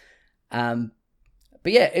trap.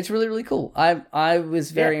 But yeah, it's really, really cool. I was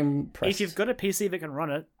very impressed. If you've got a PC that can run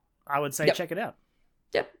it, I would say check it out.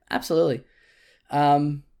 Yep, absolutely.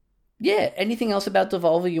 Anything else about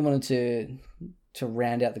Devolver you wanted to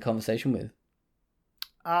round out the conversation with?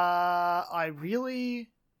 that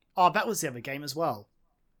was the other game as well.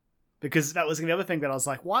 Because that was the other thing that I was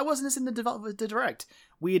like, why wasn't this in the Direct?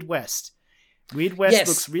 Weird West. Weird West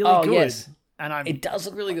looks really good. Yes. And it does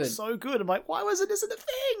look really good. So good. I'm like, why wasn't this in the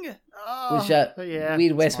thing?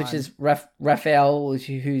 Weird West, which is Raphael,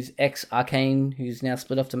 who's ex-Arcane, who's now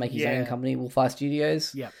split off to make his own company, Wolfire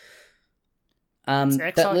Studios. Yeah. It's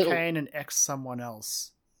ex-Arcane and ex-someone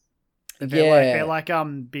else. They're like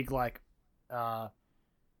big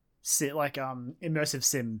immersive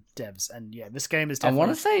sim devs. And yeah, this game is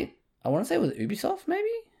definitely... I want to say it was Ubisoft, maybe?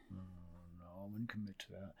 No, I wouldn't commit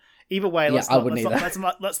to that. Either way,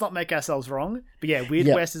 let's not make ourselves wrong. But yeah, Weird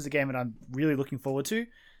West is a game that I'm really looking forward to.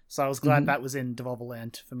 So I was glad that was in Devolver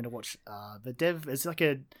Land for me to watch. The dev, it's like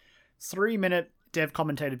a 3-minute dev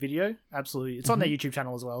commentated video. Absolutely. It's on their YouTube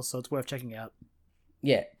channel as well, so it's worth checking out.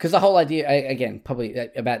 Yeah, because the whole idea, again, probably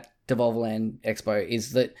about Devolver Land Expo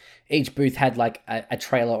is that each booth had like a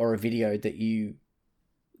trailer or a video that you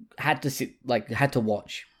had to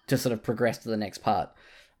watch to sort of progress to the next part.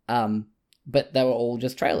 But they were all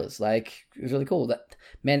just trailers. Like, it was really cool.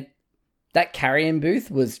 That Carrion booth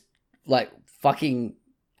was like fucking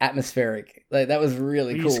atmospheric. Like, that was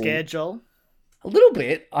really cool. Were you scared, Joel? A little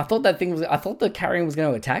bit. I thought the Carrion was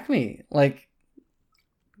going to attack me. Like,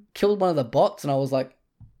 killed one of the bots, and I was like,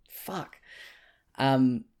 fuck.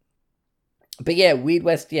 But yeah, Weird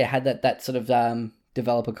West, had that sort of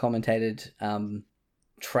developer commentated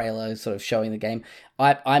trailer sort of showing the game.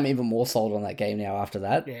 I'm even more sold on that game now after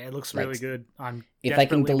that. Yeah, it looks really good. I'm if they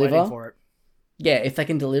can deliver waiting for it. Yeah, if they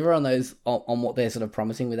can deliver on those on what they're sort of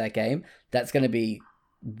promising with that game, that's going to be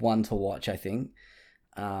one to watch, I think.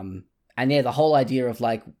 And yeah, the whole idea of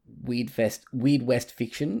like Weird West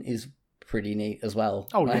fiction is pretty neat as well.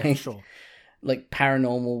 Oh, yeah, sure. Like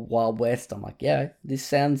paranormal Wild West. I'm like, yeah, this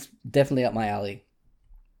sounds definitely up my alley.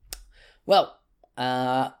 Well,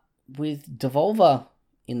 with Devolver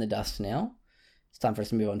in the dust now, it's time for us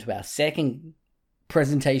to move on to our second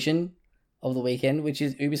presentation of the weekend, which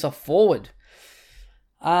is Ubisoft Forward.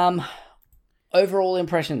 Overall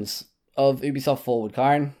impressions of Ubisoft Forward,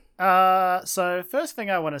 Kyron? So first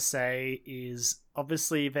thing I want to say is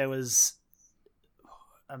obviously there was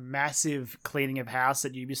a massive cleaning of house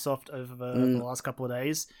at Ubisoft over the last couple of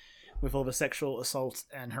days with all the sexual assault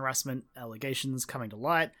and harassment allegations coming to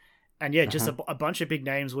light. And yeah, just a bunch of big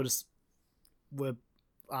names were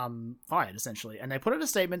fired, essentially. And they put out a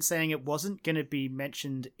statement saying it wasn't going to be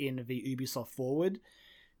mentioned in the Ubisoft Forward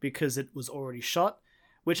because it was already shot,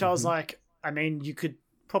 which I was like, I mean, you could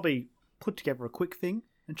probably put together a quick thing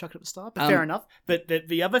and chuck it at the start, but fair enough. But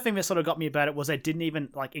the other thing that sort of got me about it was they didn't even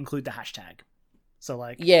like include the hashtag. So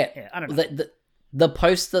like, I don't know. The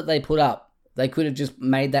post that they put up, they could have just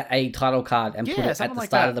made that a title card and put it at the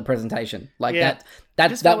start of the presentation. Like that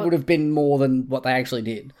would have been more than what they actually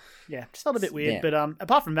did. Yeah, just felt a bit weird. But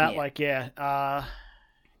apart from that,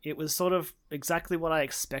 it was sort of exactly what I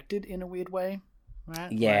expected in a weird way.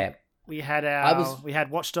 Right? Yeah. Like, we had we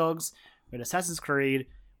had Watch Dogs, we had Assassin's Creed,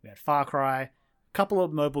 we had Far Cry, a couple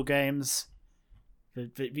of mobile games,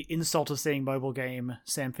 the insult of seeing mobile game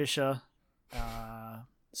Sam Fisher,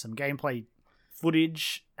 some gameplay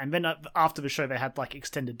footage, and then after the show they had like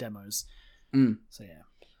extended demos. So yeah.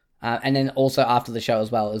 And then also after the show as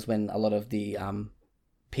well is when a lot of the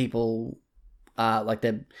people, like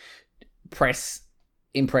the press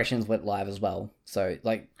impressions went live as well. So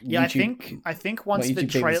like, yeah, YouTube, I think once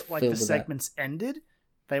the segments ended,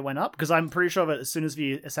 they went up, because I'm pretty sure that as soon as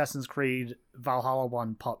the Assassin's Creed Valhalla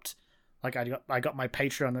one popped, like I got my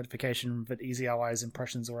Patreon notification that Easy Allies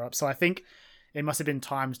impressions were up. So I think it must have been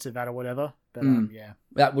timed to that or whatever. But yeah,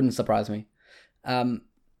 that wouldn't surprise me.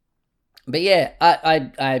 But yeah,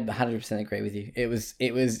 I 100% agree with you. It was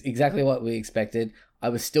exactly what we expected. I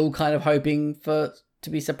was still kind of hoping to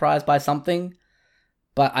be surprised by something,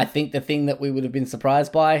 but I think the thing that we would have been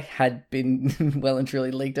surprised by had been well and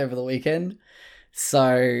truly leaked over the weekend.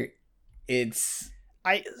 So yeah.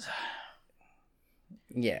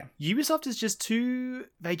 Ubisoft is just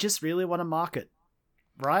they just really want to market,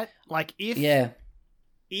 right? Like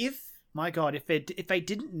if my God, if they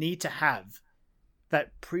didn't need to have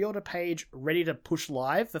that pre-order page ready to push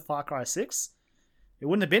live for Far Cry 6, it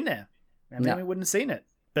wouldn't have been there. And then we wouldn't have seen it.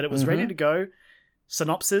 But it was ready to go.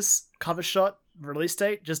 Synopsis, cover shot, release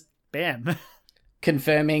date, just bam.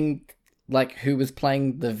 Confirming like who was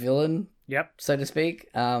playing the villain, so to speak.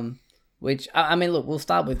 Which I mean, look, we'll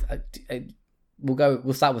start with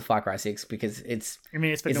we'll start with Far Cry 6 because it's been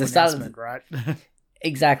an announcement, right?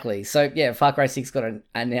 Exactly. So yeah, Far Cry 6 got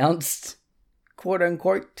announced, quote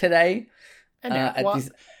unquote, today.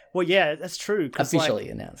 Well, yeah, that's true. Officially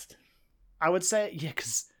announced. I would say, yeah,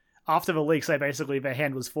 because after the leaks, their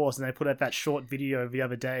hand was forced, and they put out that short video the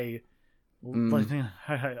other day.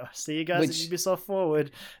 See you guys at Ubisoft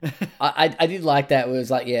Forward. I did like that. It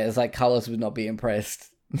was like Carlos would not be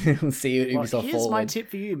impressed. We'll see you at Ubisoft Forward. Here's my tip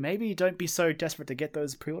for you. Maybe don't be so desperate to get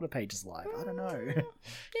those pre-order pages live. I don't know. Yeah,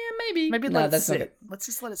 maybe. Let it sit. Let's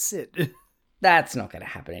just let it sit. That's not going to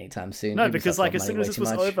happen anytime soon. No, because as soon as this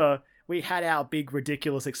was over, we had our big,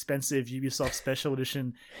 ridiculous, expensive Ubisoft Special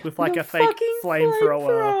Edition with a fake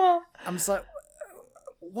flamethrower. I'm just like,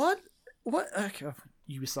 what? Okay.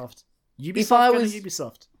 Ubisoft.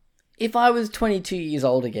 Ubisoft. If I was 22 years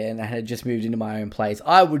old again and had just moved into my own place,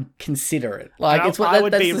 I would consider it. I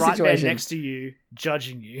would be right there next to you,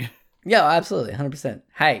 judging you. Yeah, absolutely, 100%.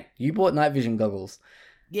 Hey, you bought night vision goggles.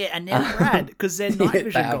 Yeah, and they're rad because they're night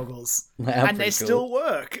vision goggles, and they still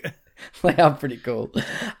work. They are pretty cool.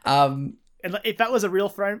 And if that was a real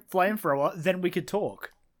flamethrower, then we could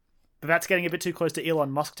talk. But that's getting a bit too close to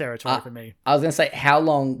Elon Musk territory for me. I was going to say, how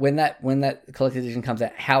long, when that collector's edition comes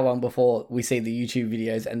out, how long before we see the YouTube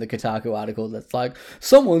videos and the Kotaku article that's like,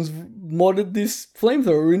 someone's modded this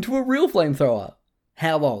flamethrower into a real flamethrower?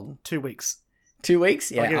 How long? 2 weeks. 2 weeks?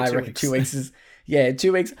 Yeah, I reckon 2 weeks is... Yeah,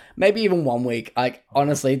 2 weeks, maybe even 1 week. Like,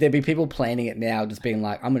 honestly, there'd be people planning it now, just being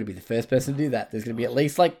like, I'm going to be the first person to do that. There's going to be at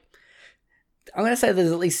least, I'm going to say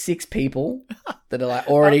there's at least 6 people that are,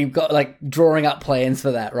 already got, drawing up plans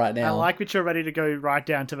for that right now. I like that you're ready to go right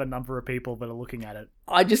down to the number of people that are looking at it.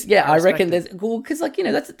 I reckon there's, because,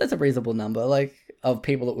 that's a reasonable number, of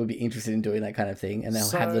people that would be interested in doing that kind of thing, and they'll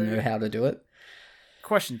have the know-how to do it.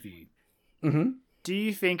 Question for you. Mm-hmm. Do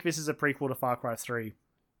you think this is a prequel to Far Cry 3?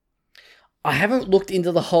 I haven't looked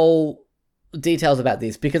into the whole details about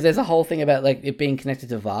this, because there's a whole thing about, it being connected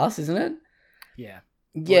to Vars, isn't it? Yeah.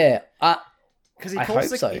 Yeah. Because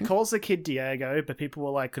he calls the kid Diego, but people were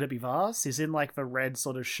like, could it be Vars? He's in the red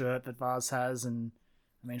sort of shirt that Vars has, and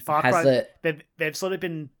I mean Far Cry they've sort of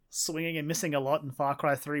been swinging and missing a lot, and Far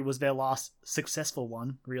Cry 3 was their last successful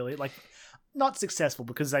one, really. Not successful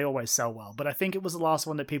because they always sell well, but I think it was the last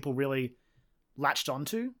one that people really latched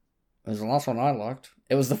onto. It was the last one I liked.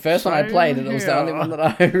 It was the first one I played, and it was the only one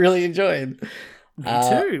that I really enjoyed. Me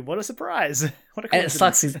too. What a surprise. What a coincidence. And it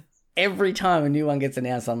sucks is every time a new one gets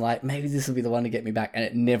announced, I'm like, maybe this will be the one to get me back, and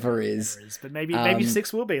it never is. But maybe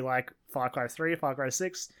 6 will be Far Cry 3, Far Cry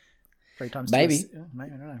 6. 3 times maybe. 2.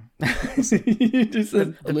 Maybe, I don't know. Just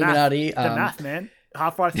the Illuminati. The math, man.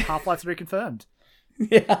 Half-Life 3 confirmed.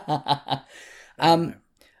 Yeah.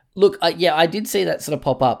 Look, I did see that sort of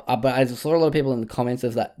pop up, but I saw a lot of people in the comments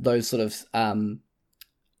of those sort of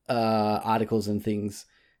articles and things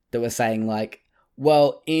that were saying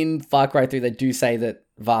well, in Far Cry 3, they do say that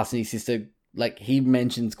Vars and his sister, he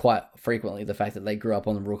mentions quite frequently the fact that they grew up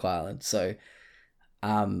on the Rook Island. So,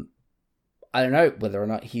 I don't know whether or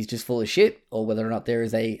not he's just full of shit, or whether or not there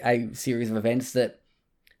is a series of events that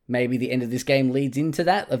maybe the end of this game leads into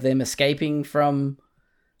that, of them escaping from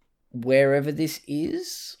wherever this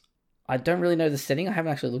is. I don't really know the setting. I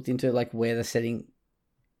haven't actually looked into where the setting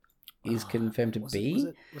is confirmed to be.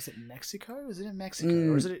 Was it Mexico? Is it in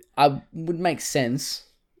Mexico? Or is it? I would make sense.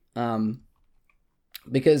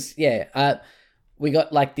 Because we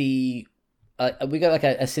got a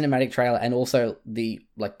cinematic trailer, and also the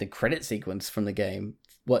credit sequence from the game.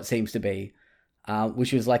 What seems to be,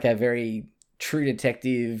 which was a very True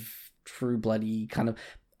Detective, True Bloody kind of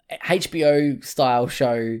HBO style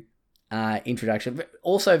show. Introduction, but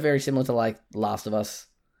also very similar to Last of Us.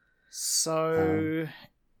 So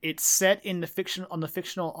it's set in the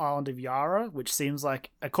fictional island of Yara, which seems like,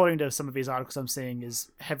 according to some of these articles I'm seeing,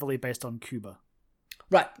 is heavily based on Cuba.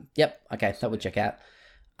 Right. Yep. Okay, that would check out.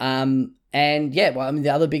 And yeah, well, I mean, the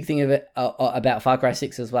other big thing of it about Far Cry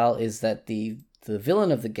 6 as well is that the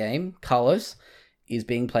villain of the game, Carlos, is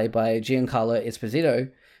being played by Giancarlo Esposito,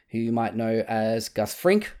 who you might know as Gus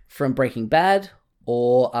Fring from Breaking Bad,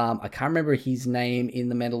 or I can't remember his name in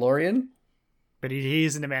The Mandalorian. But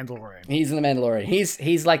he's in The Mandalorian. He's in The Mandalorian.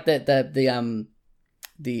 He's like the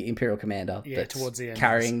Imperial commander. Yeah, that's towards the end.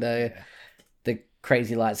 carrying the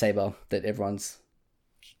crazy lightsaber that everyone's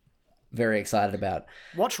very excited about.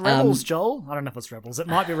 Watch Rebels, Joel. I don't know if it's Rebels. It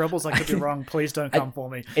might be Rebels. I could be wrong. Please don't come for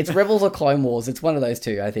me. It's Rebels or Clone Wars. It's one of those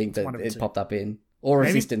two, I think, that it two. popped up in. Or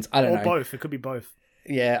Resistance. I don't know. Or both. It could be both.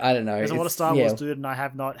 Yeah, I don't know. There's a lot of Star Wars, dude, and I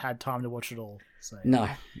have not had time to watch it all. So. No.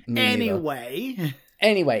 Anyway,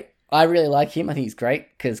 I really like him. I think he's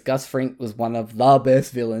great because Gus Fring was one of the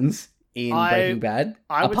best villains in Breaking Bad,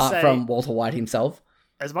 apart from Walter White himself.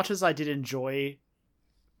 As much as I did enjoy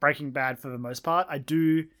Breaking Bad for the most part, I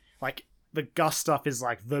do like the Gus stuff is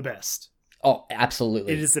like the best. Oh,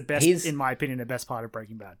 absolutely. It is the best, in my opinion, the best part of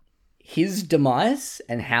Breaking Bad. His demise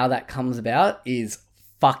and how that comes about is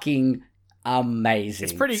fucking amazing.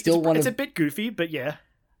 It's pretty. It's a bit goofy, but yeah.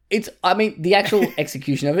 I mean, the actual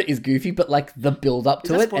execution of it is goofy, but like the build up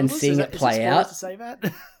to it and seeing it play out. To say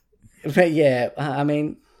that? But yeah, I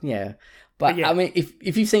mean, yeah. But yeah. I mean,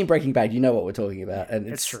 if you've seen Breaking Bad, you know what we're talking about, and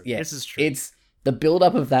it's true. Yeah, this is true. It's the build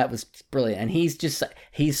up of that was brilliant, and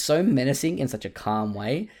he's so menacing in such a calm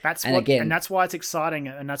way. That's why it's exciting,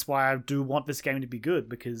 and that's why I do want this game to be good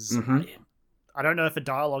because I don't know if the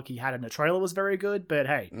dialogue he had in the trailer was very good, but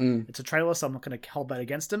hey, it's a trailer, so I'm not going to hold that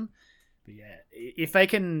against him. But yeah, if they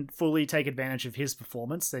can fully take advantage of his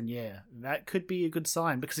performance, then yeah, that could be a good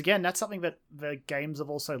sign. Because again, that's something that the games have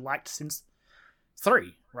also liked since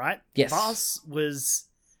 3, right? Yes. Vaas was,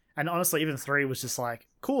 and honestly, even 3 was just like,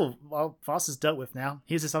 cool, well, Vaas is dealt with now.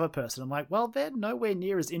 Here's this other person. I'm like, well, they're nowhere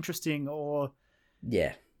near as interesting or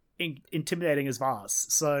intimidating as Vaas.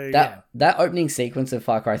 So that opening sequence of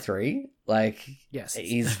Far Cry 3, like,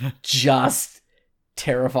 is just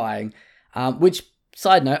terrifying. Which,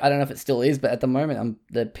 side note, I don't know if it still is, but at the moment,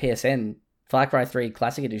 the PSN Far Cry 3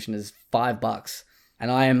 Classic Edition is $5,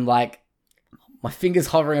 and I am like, my fingers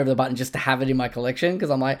hovering over the button just to have it in my collection because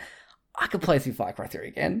I'm like, I could play through Far Cry 3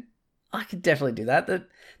 again. I could definitely do that.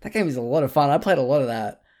 That game is a lot of fun. I played a lot of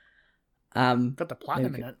that. Got the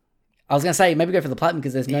platinum in it. I was gonna say maybe go for the platinum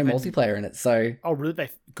because there's no multiplayer in it. So really?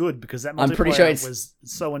 Good because that multiplayer I'm pretty sure was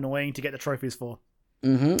so annoying to get the trophies for.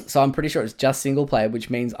 So I'm pretty sure it's just single player, which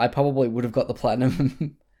means I probably would have got the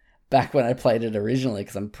platinum back when I played it originally,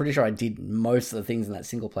 because I'm pretty sure I did most of the things in that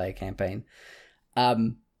single player campaign.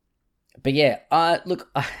 But yeah, look,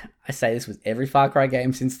 I say this with every Far Cry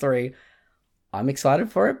game since 3. I'm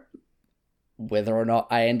excited for it. Whether or not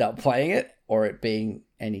I end up playing it or it being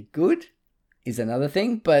any good is another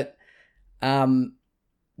thing. But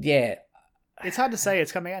yeah. It's hard to say.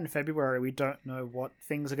 It's coming out in February. We don't know what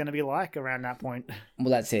things are going to be like around that point.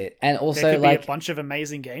 Well, that's it. And also, there could be a bunch of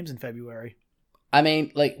amazing games in February. I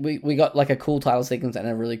mean, like, we got like a cool title sequence and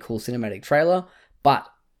a really cool cinematic trailer, but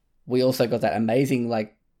we also got that amazing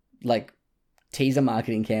like teaser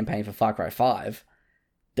marketing campaign for Far Cry 5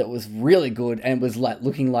 that was really good and was like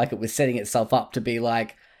looking like it was setting itself up to be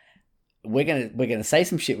like, we're gonna say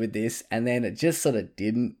some shit with this, and then it just sort of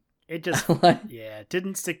didn't. It just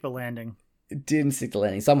didn't stick the landing. It didn't stick the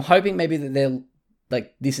landing. So I'm hoping maybe that they're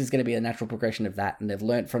like, this is going to be a natural progression of that, and they've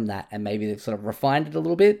learnt from that, and maybe they've sort of refined it a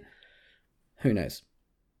little bit. Who knows?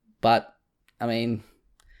 But I mean,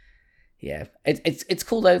 yeah, it's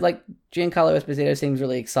cool though. Like, Giancarlo Esposito seems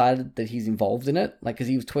really excited that he's involved in it. Like, because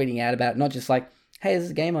he was tweeting out about it, not just like, hey, this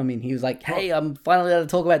is a game I'm in. He was like, hey, I'm finally able to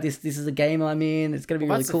talk about this. This is a game I'm in. It's going to be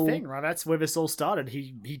really cool. That's the thing, right? That's where this all started.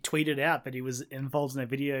 He tweeted out that he was involved in a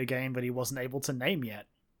video game that he wasn't able to name yet.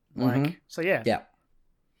 So yeah. Yeah,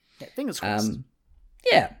 fingers crossed.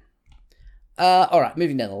 Yeah. All right,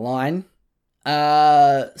 moving down the line.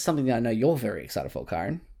 Something that I know you're very excited for,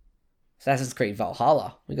 Karen. Assassin's Creed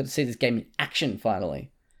Valhalla. We got to see this game in action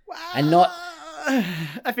finally. Wow. And not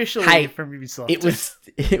officially from Ubisoft.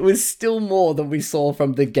 It was still more than we saw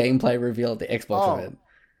from the gameplay reveal at the Xbox event.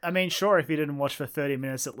 I mean, sure, if you didn't watch for 30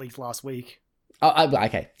 minutes at least last week.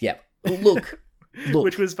 Okay, yeah. Look.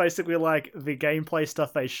 Which was basically like the gameplay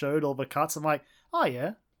stuff they showed, all the cuts. I'm like, oh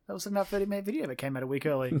yeah, that was about 30-minute video that came out a week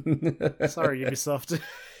early. Sorry, Ubisoft.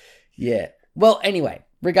 Yeah. Well, anyway,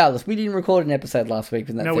 regardless, we didn't record an episode last week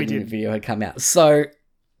when that 30-minute video had come out. So,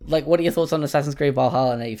 like, what are your thoughts on Assassin's Creed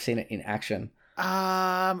Valhalla now you've seen it in action?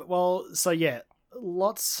 Well, so yeah,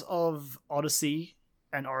 lots of Odyssey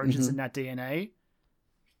and Origins Mhm. in that DNA.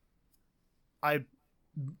 I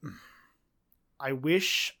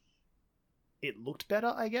wish it looked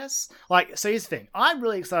better, I guess. Like, so here's the thing. I'm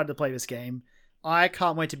really excited to play this game. I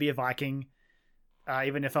can't wait to be a Viking.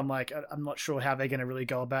 Even if I'm like, I'm not sure how they're going to really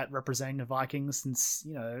go about representing the Vikings, since,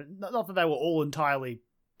 you know, not that they were all entirely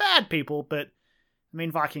bad people, but I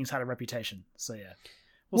mean, Vikings had a reputation. So yeah.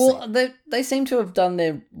 We'll see. They seem to have done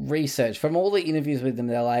their research. From all the interviews with them,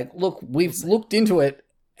 they're like, look, we've looked into it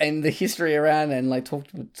and the history around, and like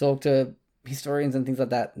talked to historians and things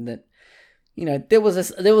like that, and that, you know, there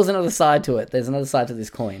was another side to it. There's another side to this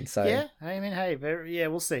coin. So yeah, I mean, hey,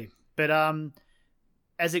 we'll see. But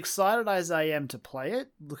as excited as I am to play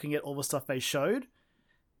it, looking at all the stuff they showed,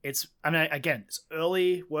 it's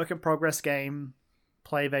early work in progress game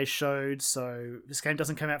play they showed. So this game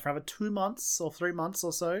doesn't come out for another 2 months or 3 months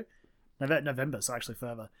or so. November, so actually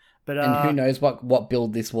further. But and who knows what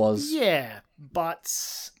build this was? Yeah,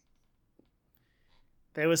 but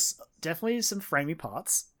there was definitely some framey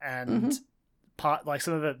parts, and like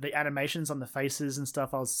some of the animations on the faces and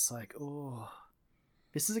stuff. I was just like, oh,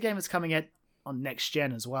 this is a game that's coming out on next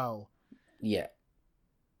gen as well. Yeah,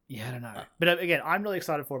 I don't know. But again, I'm really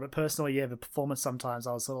excited for it. But personally, yeah, the performance sometimes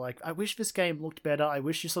I was sort of like, I wish this game looked better. I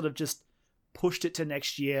wish you sort of just pushed it to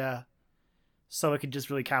next year so it could just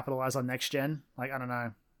really capitalize on next gen. Like, I don't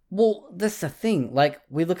know. Well, that's the thing. Like,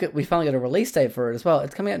 we finally got a release date for it as well.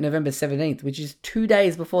 It's coming out November 17th, which is 2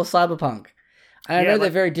 days before Cyberpunk. And I know they're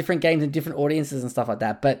very different games and different audiences and stuff like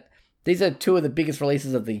that, but these are two of the biggest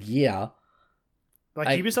releases of the year.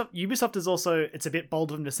 Like, Ubisoft is also, it's a bit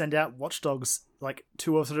bold of them to send out Watch Dogs like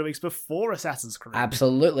 2 or 3 weeks before Assassin's Creed.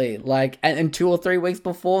 Absolutely. Like, and 2 or 3 weeks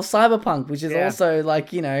before Cyberpunk, which is also,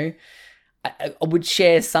 like, you know, I would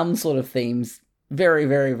share some sort of themes very,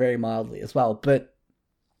 very, very mildly as well. But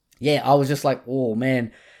yeah, I was just like, oh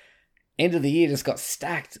man, end of the year just got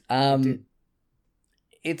stacked.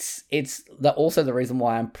 It's also the reason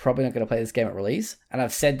why I'm probably not going to play this game at release. And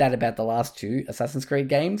I've said that about the last 2 Assassin's Creed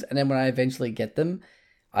games. And then when I eventually get them,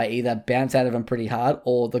 I either bounce out of them pretty hard,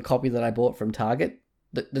 or the copy that I bought from Target.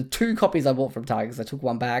 The 2 copies I bought from Target, because I took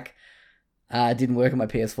one back, didn't work on my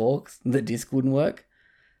PS4 'cause the disc wouldn't work.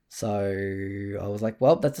 So I was like,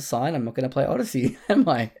 well, that's a sign I'm not going to play Odyssey, am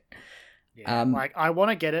I? Yeah, like, I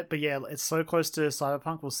want to get it, but yeah, it's so close to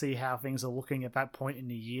Cyberpunk. We'll see how things are looking at that point in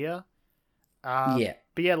the year. Yeah.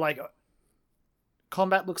 But yeah, like,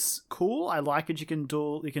 combat looks cool. I like it. You can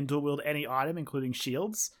dual wield any item, including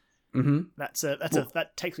shields. Mm-hmm.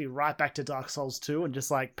 That takes me right back to Dark Souls 2 and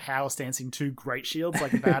just like power stancing 2 great shields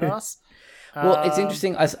like a badass. Well, it's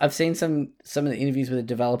interesting. I've seen some of the interviews with the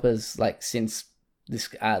developers, like, since this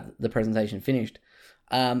the presentation finished.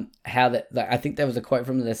 How that, I think there was a quote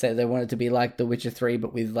from them that said they wanted to be like The Witcher 3,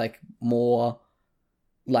 but with like more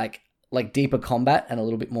like deeper combat and a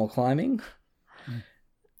little bit more climbing.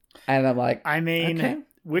 And I'm like, I mean, okay,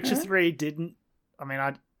 Witcher 3 didn't. I mean,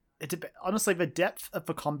 honestly, the depth of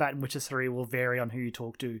the combat in Witcher 3 will vary on who you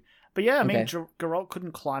talk to. But yeah, I mean, Geralt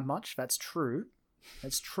couldn't climb much. That's true.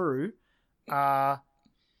 I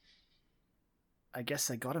guess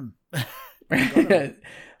they got him.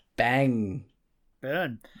 Bang.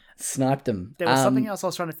 Burn. Sniped him. There was something else I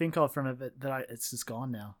was trying to think of from it that it's just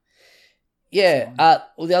gone now. Yeah.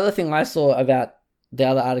 Well, the other thing I saw about the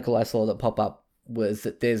other article I saw that pop up was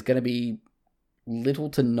that there's going to be little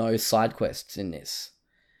to no side quests in this.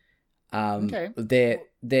 Okay.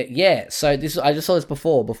 Yeah. So I just saw this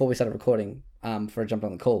before we started recording. For a jump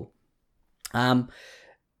on the call.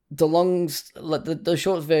 The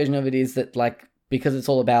short version of it is that, like, because it's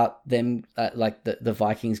all about them, like the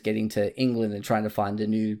Vikings getting to England and trying to find a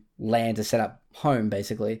new land to set up home,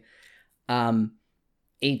 basically.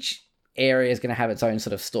 Each area is going to have its own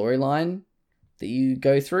sort of storyline that you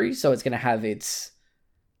go through. So it's going to have its,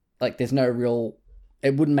 like, there's no real,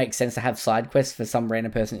 it wouldn't make sense to have side quests for some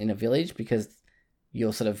random person in a village because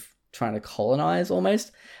you're sort of trying to colonize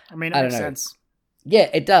almost. I mean, it makes sense. Yeah,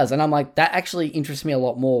 it does. And I'm like, that actually interests me a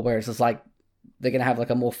lot more, where it's just like, they're going to have like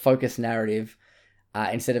a more focused narrative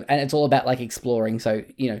instead of, and it's all about like exploring. So,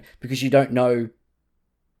 you know, because you don't know,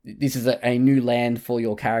 this is a new land for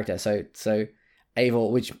your character. So Eivor,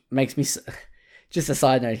 which makes me, just a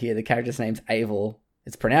side note here, the character's name's Eivor.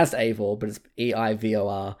 It's pronounced Eivor, but it's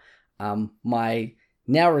Eivor. My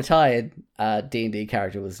now retired D&D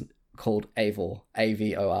character was called Eivor,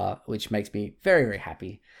 Avor, which makes me very, very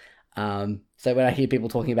happy. So when I hear people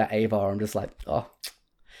talking about Eivor, I'm just like, oh.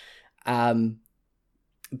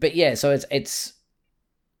 But yeah, so it's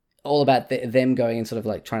all about them going and sort of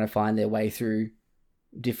like trying to find their way through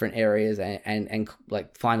different areas and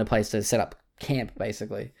like find a place to set up camp,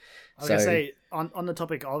 basically. I was going to say, on the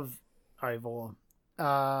topic of Eivor,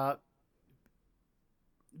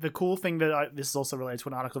 the cool thing that this is also related to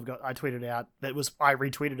an article I tweeted out I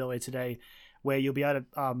retweeted earlier today, where you'll be able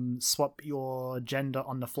to swap your gender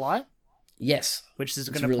on the fly. Yes, which is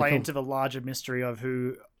going to play into the larger mystery of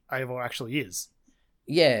who Eivor actually is.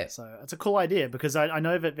 Yeah, so it's a cool idea because I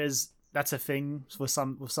know that that's a thing with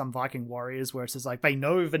some Viking warriors where it's just like they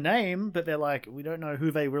know the name, but they're like, we don't know who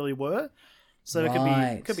they really were. So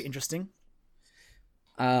it could be interesting.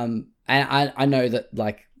 And I know that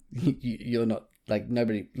like you're not like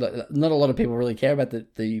nobody, not a lot of people really care about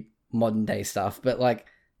the modern day stuff, but like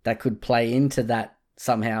that could play into that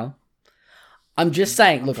somehow. I'm just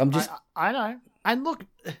saying. Look, I know, and look,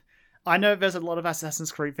 I know there's a lot of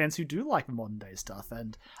Assassin's Creed fans who do like the modern day stuff,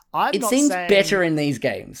 and it seems better in these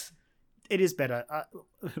games. It is better.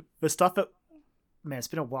 The stuff that, man, it's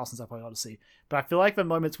been a while since I played Odyssey, but I feel like the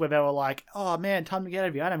moments where they were like, "Oh man, time to get out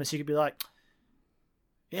of the Animus," you could be like,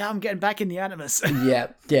 "Yeah, I'm getting back in the Animus." Yeah.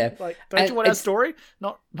 Like, don't you want our story?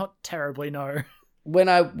 Not terribly, no. When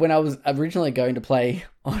I was originally going to play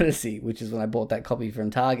Odyssey, which is when I bought that copy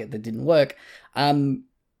from Target that didn't work,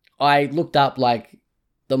 I looked up like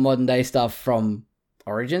the modern day stuff from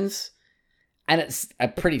Origins, and it's a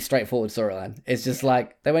pretty straightforward storyline. It's just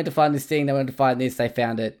like they went to find this thing, they went to find this, they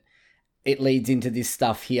found it. It leads into this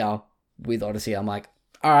stuff here with Odyssey. I'm like,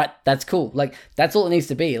 all right, that's cool. Like that's all it needs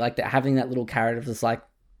to be. Like that, having that little carrot of just like,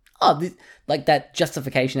 like that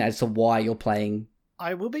justification as to why you're playing.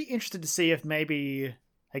 I will be interested to see if maybe,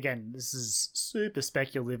 again, this is super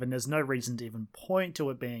speculative and there's no reason to even point to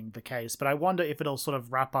it being the case, but I wonder if it'll sort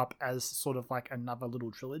of wrap up as sort of like another little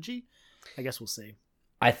trilogy. I guess we'll see.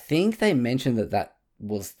 I think they mentioned that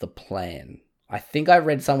was the plan. I think I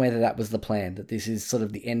read somewhere that was the plan, that this is sort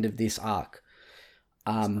of the end of this arc.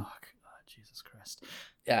 Oh, Jesus Christ.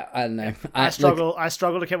 Yeah, I don't know. I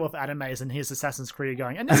struggle to keep with animes, and here's Assassin's Creed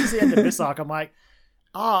going, and this is the end of this arc. I'm like,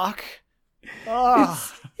 arc?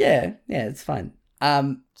 Oh. Yeah, it's fine.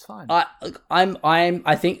 It's fine.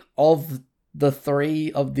 I think of the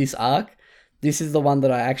three of this arc, this is the one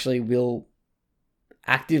that I actually will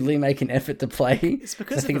actively make an effort to play. It's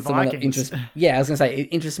because I think of it's the the one that Vikings. interests. Yeah, I was gonna say it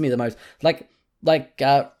interests me the most. Like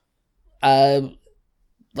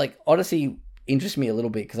Odyssey interests me a little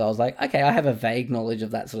bit because I was like, okay, I have a vague knowledge of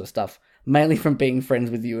that sort of stuff, mainly from being friends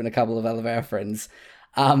with you and a couple of other friends.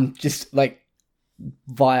 Just like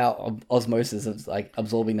via osmosis of like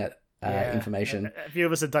absorbing that information. A few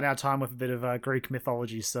of us have done our time with a bit of Greek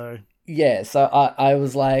mythology, so yeah. So I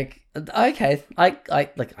was like, okay,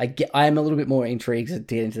 I am a little bit more intrigued to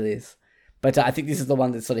get into this, but I think this is the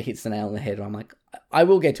one that sort of hits the nail on the head. Where I'm like, I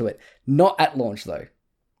will get to it, not at launch though.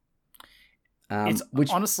 It's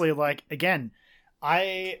honestly like, again,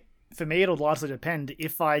 for me it'll largely depend.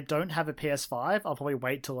 If I don't have a PS5, I'll probably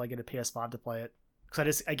wait till I get a PS5 to play it.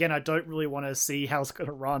 Because I don't really want to see how it's going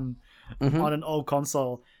to run on an old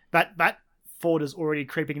console. That thought is already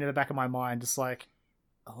creeping into the back of my mind. Just like,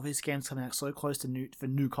 oh, these games coming out so close to for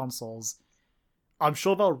new consoles. I'm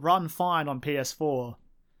sure they'll run fine on PS4,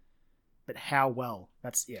 but how well?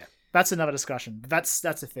 That's another discussion. But that's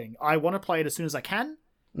a thing. I want to play it as soon as I can,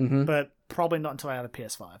 but probably not until I have a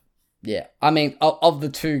PS5. Yeah, I mean, of the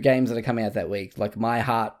two games that are coming out that week, like my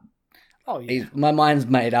heart, my mind's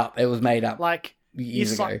made up. It was made up. Like.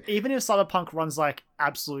 Years ago. Even if Cyberpunk runs like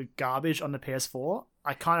absolute garbage on the PS4,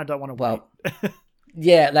 I kind of don't want to wait.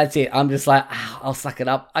 Yeah, that's it. I'm just like, I'll suck it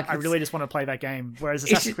up. I really just want to play that game. Whereas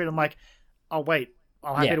Assassin's Creed, I'm like, I'll wait.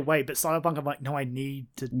 I'll happy to wait. But Cyberpunk, I'm like, no, I need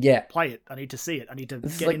to play it. I need to see it. I need to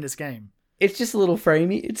get in this game. It's just a little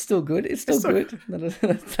framey. It's still good. It's still good.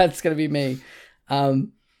 That's going to be me.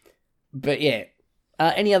 But yeah.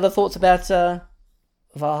 Any other thoughts about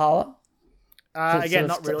Valhalla? Again,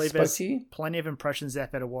 not really. There's plenty of impressions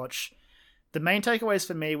out there to watch. The main takeaways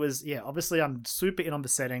for me was, obviously I'm super in on the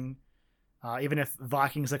setting, even if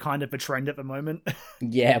Vikings are kind of a trend at the moment.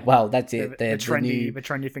 Yeah, well, that's it. the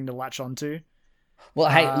trendy thing to latch onto. Well,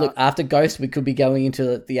 hey, look, after Ghost, we could be going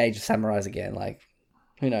into the Age of Samurais again. Like,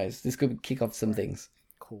 who knows? This could kick off some things.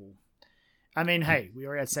 Cool. I mean, hey, we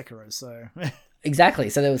already had Sekiro, so... Exactly.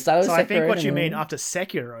 So there was Sekiro. So I think what you mean, after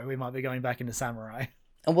Sekiro, we might be going back into Samurai.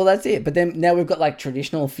 Well, that's it. But then now we've got like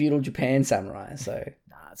traditional feudal Japan samurai. So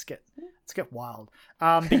let's get wild.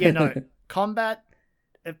 But yeah, no combat.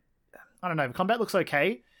 I don't know. The combat looks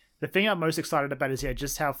okay. The thing I'm most excited about is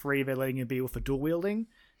just how free they're letting you be with the dual wielding,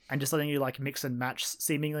 and just letting you like mix and match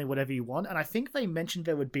seemingly whatever you want. And I think they mentioned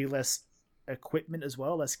there would be less equipment as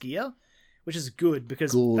well, less gear, which is good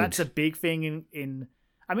because that's a big thing in.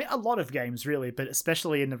 I mean, a lot of games really, but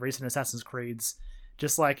especially in the recent Assassin's Creeds,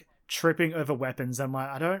 just like. Tripping over weapons. I'm like,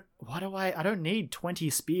 I don't need 20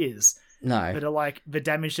 spears. No. But like the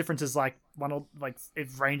damage difference is like it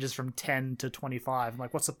ranges from 10 to 25. I'm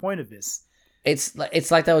like, what's the point of this? It's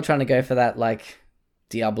like they were trying to go for that like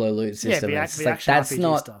Diablo loot system. Yeah, it's the like action that's RPG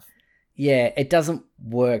not. stuff. Yeah, it doesn't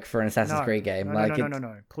work for an Assassin's Creed game.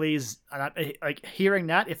 No. Please, like hearing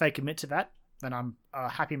that, if they commit to that, then I'm a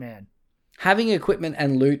happy man. Having equipment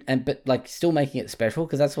and loot, but like still making it special,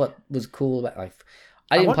 because that's what was cool about. Like,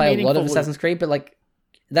 I didn't play a lot of Assassin's Creed, but like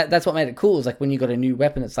that's what made it cool. Is like when you got a new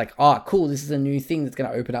weapon, it's like, oh, cool, this is a new thing that's going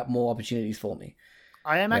to open up more opportunities for me.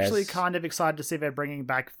 I am actually kind of excited to see they're bringing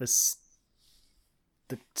back the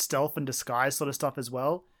stealth and disguise sort of stuff as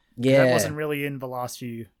well. Yeah, that wasn't really in the last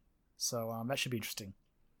few, so that should be interesting.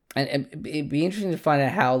 And it'd be interesting to find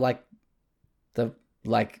out how like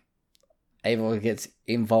Aloy gets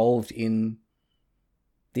involved in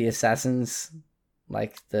the assassins,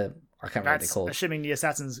 like I can't remember what they're called. Assuming the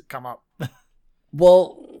assassins come up.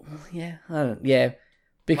 Well, yeah,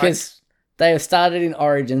 because they started in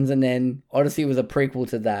Origins, and then Odyssey was a prequel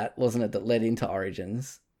to that, wasn't it? That led into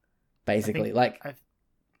Origins, basically. I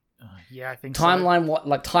think timeline,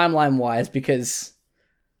 so. Timeline wise, because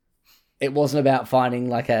it wasn't about finding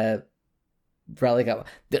like a relic.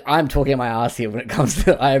 I'm talking my ass here when it comes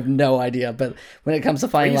to. I have no idea, but when it comes to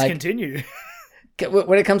finding Please continue.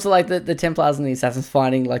 When it comes to like the Templars and the Assassins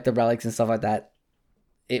finding like the relics and stuff like that,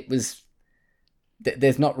 it was.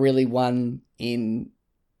 There's not really one in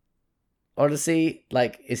Odyssey.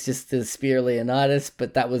 Like it's just the Spear Leonidas,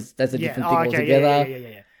 but that's a different thing altogether.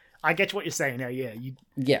 Yeah. I get what you're saying now. Yeah,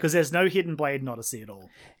 because there's no hidden blade in Odyssey at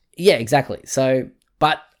all. Yeah, exactly. So,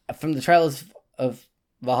 but from the trailers of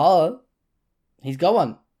Valhalla, he's got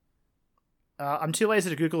one. I'm too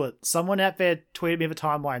lazy to Google it. Someone out there tweeted me the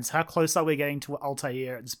timelines. How close are we getting to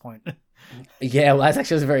Altair at this point? Yeah, well, that's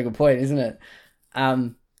actually a very good point, isn't it?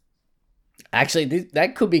 Actually,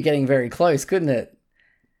 that could be getting very close, couldn't it?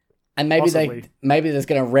 And maybe they're just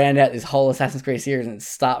going to round out this whole Assassin's Creed series and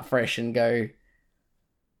start fresh and go.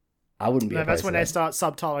 I wouldn't be. No, that's when they start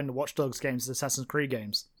subtitling the Watch Dogs games as Assassin's Creed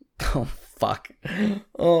games. Oh fuck!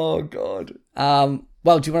 Oh god.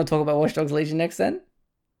 Well, do you want to talk about Watch Dogs Legion next then?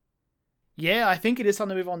 Yeah, I think it is time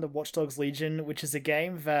to move on to Watch Dogs Legion, which is a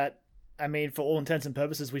game that, I mean, for all intents and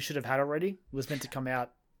purposes, we should have had already. It was meant to come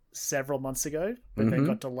out several months ago, but they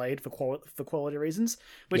got delayed for quality reasons.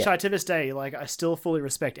 Which to this day, like, I still fully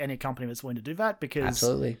respect any company that's willing to do that, because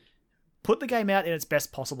absolutely put the game out in its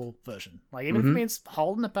best possible version. Like, even if it means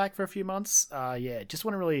holding it back for a few months, just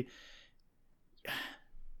want to really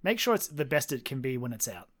make sure it's the best it can be when it's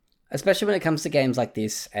out. Especially when it comes to games like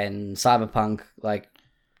this and Cyberpunk, like.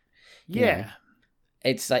 Yeah. You know,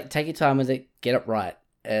 it's like, take your time with it, get it right,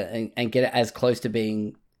 and get it as close to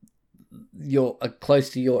being close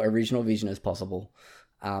to your original vision as possible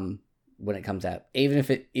when it comes out. Even if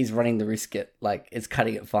it is running the risk it's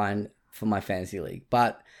cutting it fine for my fantasy league.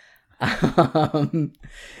 But so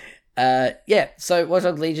Watch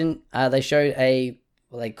Dogs Legion, they showed they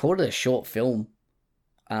called it a short film,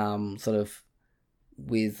 sort of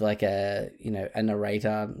with like a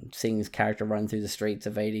narrator seeing his character run through the streets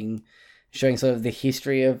evading, showing sort of the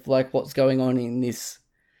history of like what's going on in this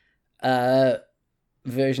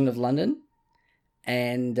version of London.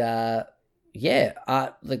 And like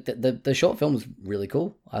the short film was really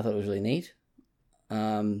cool. I thought it was really neat.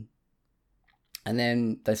 And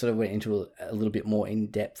then they sort of went into a little bit more in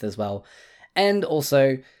depth as well. And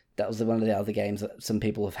also that was one of the other games that some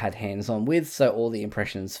people have had hands on with, so all the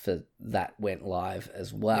impressions for that went live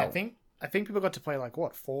as well. Yeah, I think people got to play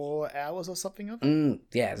 4 hours or something of it.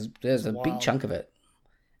 Yeah, there's a big chunk of it,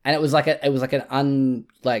 and it was like an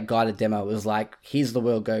guided demo. It was like, here's the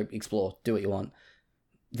world, go explore, do what you want.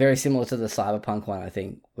 Very similar to the Cyberpunk one, I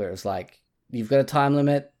think, where it's like, you've got a time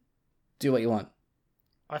limit, do what you want.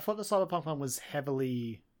 I thought the Cyberpunk one was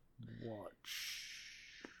heavily watched.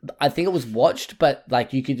 I think it was watched, but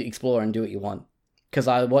like you could explore and do what you want. Because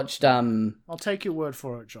I watched. I'll take your word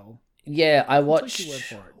for it, Joel. Yeah, I watched.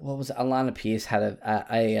 What was it? Alana Pierce had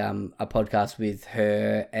a podcast with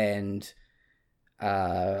her and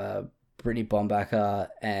Brittany Bombacher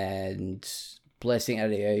and Blessing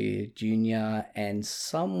Adeoye Jr. and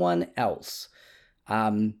someone else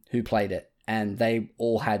who played it. And they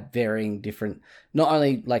all had varying different, not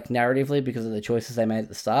only like narratively because of the choices they made at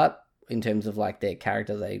the start in terms of like their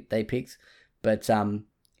character they picked, but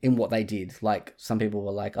in what they did. Like, some people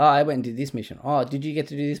were like, oh, I went and did this mission. Oh, did you get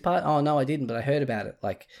to do this part? Oh, no, I didn't, but I heard about it.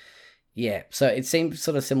 Like, yeah, so it seemed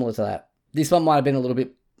sort of similar to that. This one might have been a little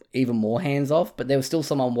bit even more hands-off, but there was still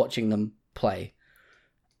someone watching them play.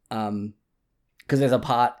 Because there's a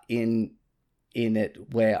part in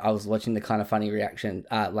it where I was watching the kind of funny reaction,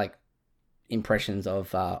 like impressions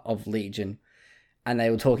of Legion, and they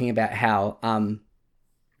were talking about how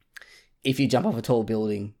if you jump off a tall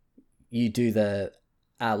building, you do the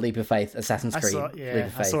Leap of Faith, Assassin's Creed. Leap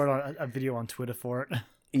of Faith. I saw it on a video on Twitter for it.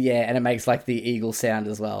 Yeah, and it makes like the eagle sound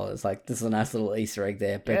as well. It's like, this is a nice little Easter egg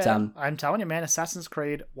there. But yeah, I'm telling you, man, Assassin's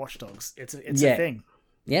Creed, Watch Dogs, it's a thing.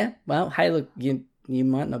 Yeah, well, hey, look, you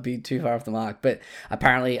might not be too far off the mark, but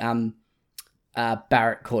apparently,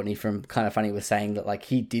 Barrett Courtney from Kind of Funny was saying that like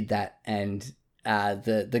he did that, and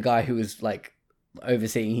the guy who was like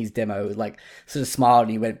overseeing his demo like sort of smiled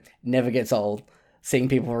and he went, "Never gets old seeing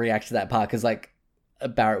people react to that part," because like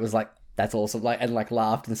Barrett was like, "That's awesome," like, and like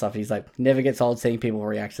laughed and stuff. He's like, "Never gets old seeing people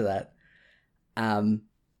react to that."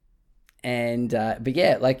 But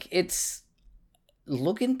yeah, like it's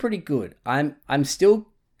looking pretty good. I'm still,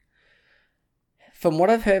 from what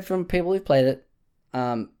I've heard from people who've played it,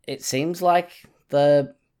 it seems like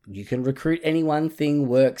you can recruit anyone thing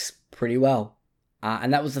works pretty well.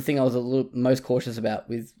 And that was the thing I was a little most cautious about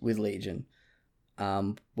with Legion,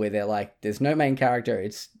 where they're like, there's no main character,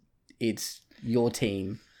 it's your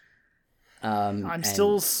team. I'm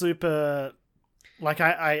still super, like,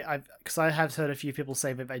 because I have heard a few people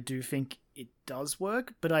say that they do think it does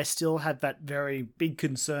work, but I still have that very big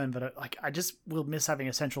concern that I just will miss having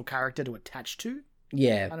a central character to attach to.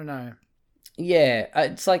 Yeah. I don't know. Yeah,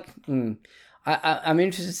 it's like, I'm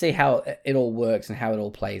interested to see how it all works and how it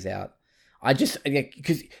all plays out. I just,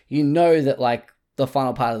 because you know that like the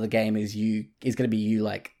final part of the game is going to be you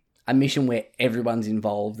like a mission where everyone's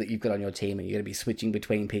involved that you've got on your team, and you're going to be switching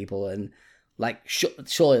between people, and like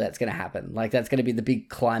surely that's going to happen. Like that's going to be the big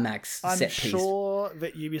climax set piece. I'm sure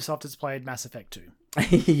that Ubisoft has played Mass Effect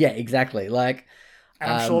 2. Yeah, exactly. Like,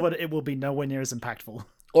 and I'm sure that it will be nowhere near as impactful.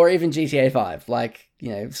 Or even GTA 5, like,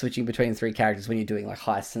 switching between 3 characters when you're doing like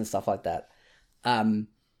heists and stuff like that.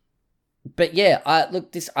 But yeah,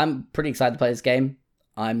 I'm pretty excited to play this game.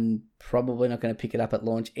 I'm probably not going to pick it up at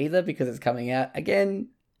launch either, because it's coming out again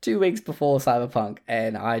 2 weeks before Cyberpunk,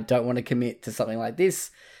 and I don't want to commit to something like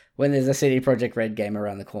this when there's a CD Projekt Red game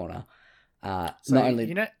around the corner. So not only,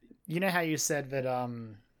 you know how you said that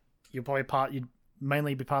you'd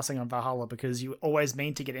mainly be passing on Valhalla because you always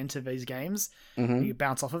mean to get into these games, you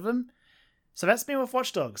bounce off of them. So that's me with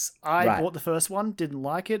Watch Dogs. I bought the first one, didn't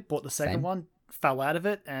like it, bought the second one, fell out of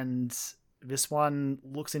it, and this one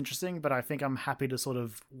looks interesting, but I think I'm happy to sort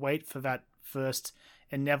of wait for that first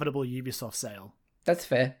inevitable Ubisoft sale. That's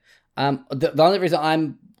fair. The only reason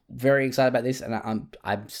I'm very excited about this, and I'm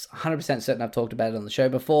 100% certain I've talked about it on the show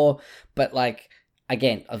before, but like,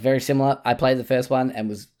 again, very similar. I played the first one and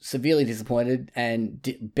was severely disappointed, and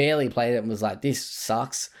barely played it and was like, this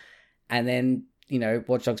sucks. And then,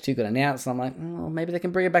 Watch Dogs 2 got announced, and I'm like, oh, maybe they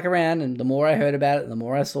can bring it back around. And the more I heard about it, the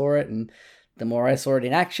more I saw it, and the more I saw it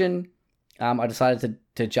in action, I decided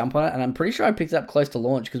to jump on it. And I'm pretty sure I picked it up close to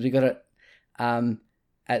launch, because we got it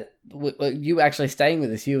you were actually staying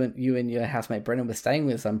with us. You and your housemate Brendan were staying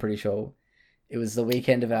with us, I'm pretty sure. It was the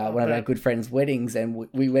weekend of one of our good friends' weddings, and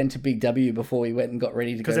we went to Big W before we went and got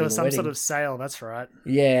ready to go to the wedding. Because there was some sort of sale, that's right.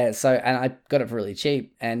 Yeah, and I got it for really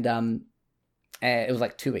cheap, and it was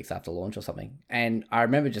like 2 weeks after launch or something. And I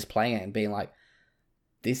remember just playing it and being like,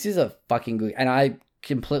 this is a fucking good... And I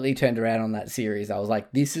completely turned around on that series. I was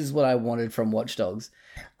like, this is what I wanted from Watch Dogs.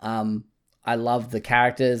 I love the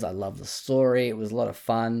characters. I love the story. It was a lot of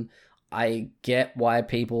fun. I get why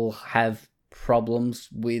people have problems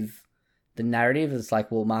with the narrative. It's like,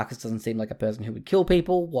 well, Marcus doesn't seem like a person who would kill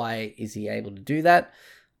people. Why is he able to do that?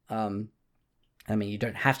 I mean, you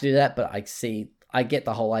don't have to do that, but I get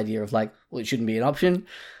the whole idea of like, well, it shouldn't be an option.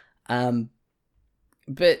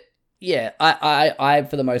 But yeah, I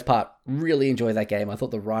for the most part really enjoyed that game. I thought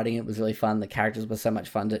the writing in it was really fun. The characters were so much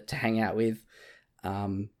fun to hang out with.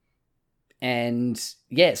 And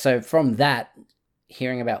yeah, so from that,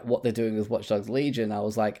 hearing about what they're doing with Watch Dogs Legion, I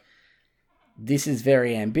was like, this is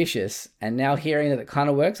very ambitious. And now hearing that it kind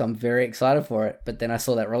of works, I'm very excited for it. But then I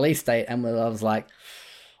saw that release date, and I was like,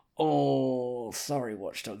 oh, sorry,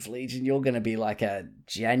 Watch Dogs Legion, you're going to be like a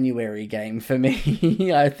January game for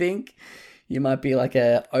me. I think you might be like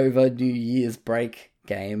a over New Year's break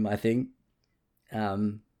game, I think.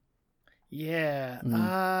 So,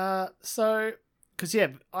 because yeah,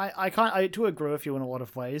 I do agree with you in a lot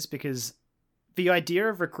of ways, because the idea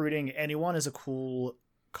of recruiting anyone is a cool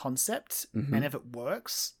concept, and if it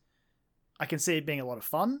works, I can see it being a lot of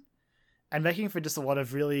fun, and making for just a lot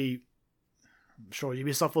of really, I'm sure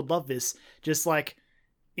Ubisoft would love this, just like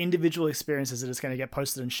individual experiences that is going to get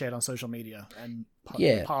posted and shared on social media and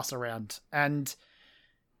passed around, and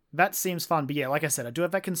that seems fun. But yeah, like I said, I do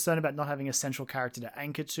have that concern about not having a central character to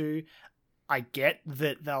anchor to. I get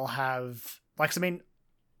that they'll have, like, I mean,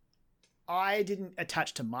 I didn't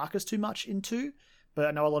attach to Marcus too much in 2, but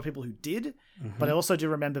I know a lot of people who did. But I also do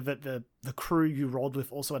remember that the crew you rolled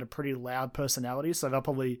with also had a pretty loud personality, so they'll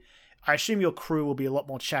probably... I assume your crew will be a lot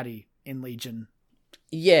more chatty in Legion.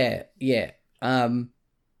 Yeah.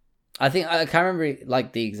 I think I can't remember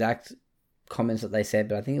like the exact comments that they said,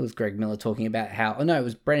 but I think it was Greg Miller talking about how... Oh no, it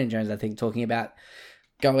was Brennan Jones, I think, talking about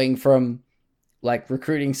going from like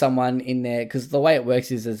recruiting someone in there, because the way it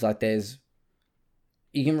works is like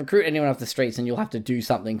you can recruit anyone off the streets and you'll have to do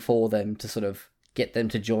something for them to sort of get them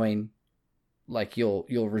to join like your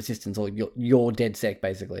resistance or your DedSec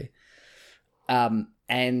basically. And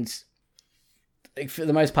for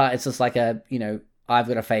the most part, it's just like I've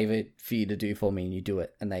got a favor for you to do for me, and you do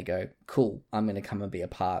it, and they go, cool, I'm going to come and be a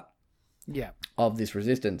part of this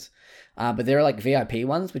resistance. But there are like VIP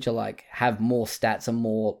ones, which are like, have more stats and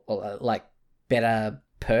more like better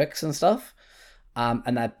perks and stuff.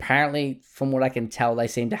 And apparently, from what I can tell, they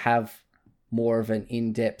seem to have more of an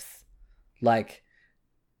in-depth, like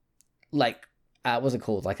what's it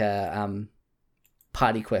called? Like a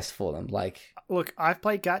party quest for them. Like, look, I've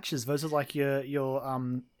played gachas. Those are like your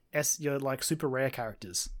like super rare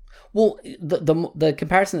characters. Well, the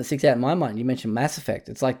comparison that sticks out in my mind, you mentioned Mass Effect.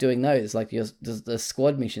 It's like doing those, like the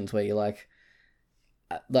squad missions where you're like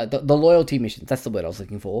the loyalty missions. That's the word I was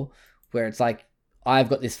looking for. Where it's like, I've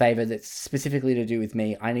got this favor that's specifically to do with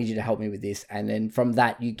me. I need you to help me with this, and then from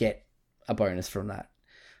that you get a bonus from that.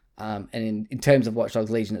 And in terms of Watch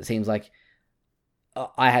Dogs Legion, it seems like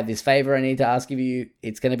I have this favor I need to ask of you.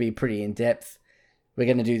 It's going to be pretty in depth. We're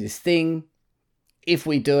going to do this thing. If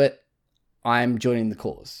we do it, I'm joining the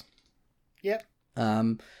cause. Yep.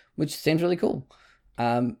 Which seems really cool.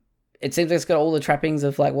 It seems like it's got all the trappings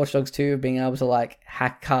of like Watch Dogs 2, of being able to like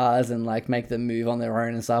hack cars and like make them move on their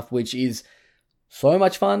own and stuff, which is so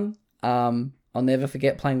much fun. I'll never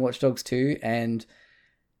forget playing Watch Dogs 2 and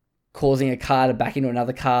causing a car to back into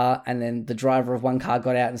another car, and then the driver of one car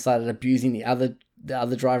got out and started abusing the other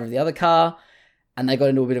driver of the other car, and they got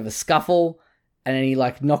into a bit of a scuffle, and then he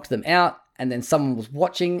like knocked them out, and then someone was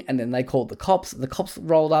watching, and then they called the cops. The cops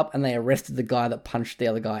rolled up and they arrested the guy that punched the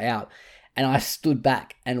other guy out. And I stood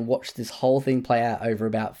back and watched this whole thing play out over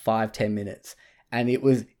about 5-10 minutes. And it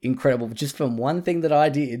was incredible. Just from one thing that I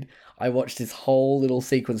did, I watched this whole little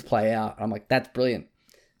sequence play out. I'm like, that's brilliant.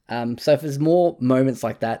 So if there's more moments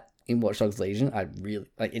like that in Watch Dogs Legion, I really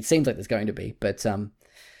like. It seems like there's going to be, but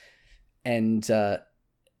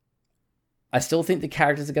I still think the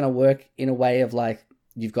characters are going to work in a way of like,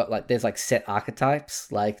 you've got like, there's like set archetypes,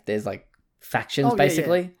 like there's like factions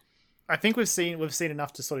basically. Yeah. I think we've seen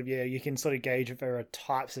enough to sort of, you can sort of gauge if there are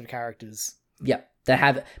types of characters. Yep, they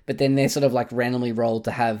have, but then they're sort of like randomly rolled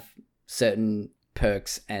to have certain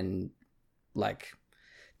perks and like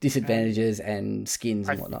disadvantages and skins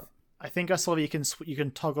and whatnot. I think I saw that you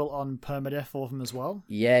can toggle on permadeath for them as well.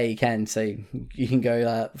 Yeah, you can. So you can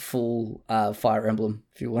go full Fire Emblem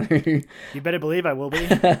if you want to. You better believe I will be.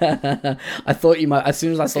 I thought you might. As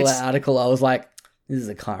soon as I saw that article, I was like, "This is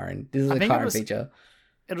a Kyron. This is a Kyron feature."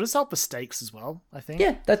 It'll just help the stakes as well, I think.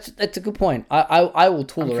 Yeah, that's a good point. I will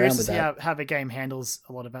tool around with that. I'm curious to see how the game handles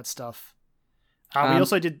a lot of that stuff. We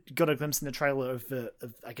also got a glimpse in the trailer of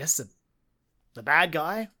I guess the bad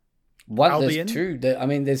guy. There's two.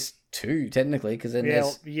 There's two technically, because then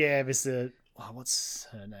there's the what's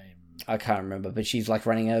her name? I can't remember, but she's like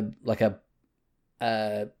running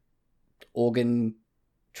a organ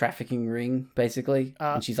trafficking ring basically,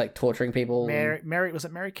 and she's like torturing people. Mary was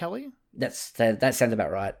it Mary Kelly? That sounds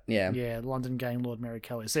about right. Yeah. Yeah, London gang lord Mary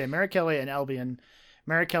Kelly. So yeah, Mary Kelly and Albion.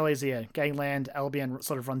 Mary Kelly's gangland. Albion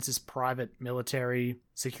sort of runs this private military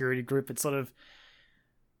security group. It's sort of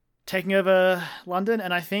taking over London,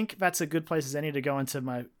 and I think that's a good place as any to go into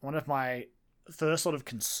one of my first sort of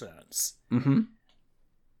concerns. Mm-hmm.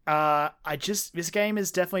 This game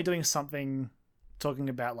is definitely doing something, talking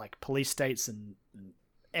about like police states and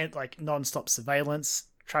like non-stop surveillance,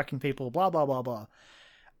 tracking people, blah blah blah blah.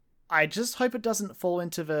 I just hope it doesn't fall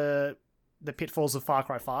into the pitfalls of Far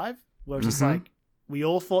Cry 5, where it's just like, we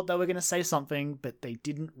all thought they were going to say something, but they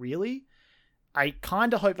didn't really. I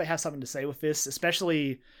kind of hope they have something to say with this,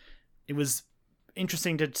 especially it was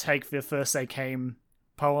interesting to take the First They Came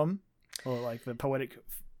poem, or like the poetic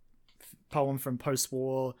poem from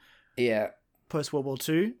post-World War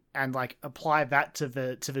II, and like apply that to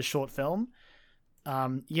the short film.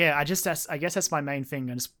 I guess that's my main thing,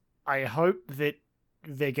 and I hope that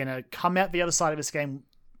they're gonna come out the other side of this game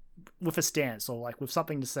with a stance, or like with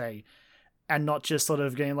something to say, and not just sort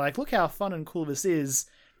of going like, look how fun and cool this is,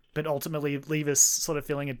 but ultimately leave us sort of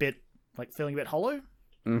feeling a bit hollow.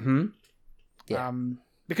 Mm-hmm. Yeah.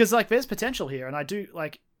 Because like there's potential here, and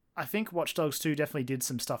I think Watch Dogs 2 definitely did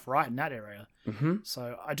some stuff right in that area. Mm-hmm.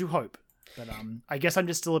 So I do hope. But I guess I'm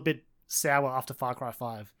just still a bit sour after Far Cry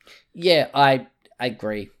 5. Yeah, I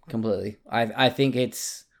agree completely. I think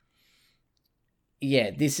it's...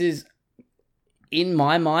 Yeah, this is... In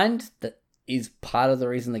my mind, that is part of the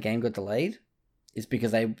reason the game got delayed, is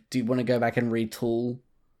because they do want to go back and retool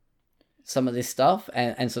some of this stuff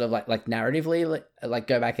and sort of like narratively, like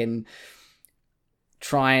go back and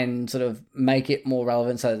try and sort of make it more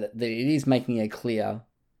relevant so that it is making a clear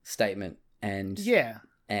statement and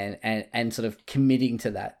and sort of committing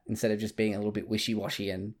to that instead of just being a little bit wishy-washy.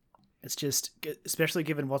 And it's just, especially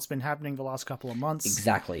given what's been happening the last couple of months.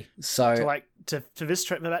 Exactly. So to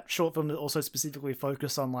that short film to also specifically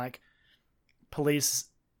focus on like police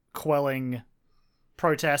quelling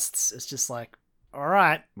protests, it's just like, all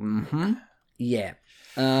right. Mm-hmm. Yeah.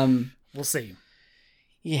 We'll see.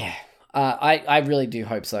 Yeah. I really do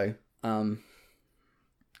hope so.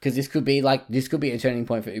 Because this could be a turning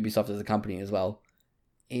point for Ubisoft as a company as well.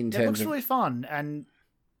 It looks really fun, and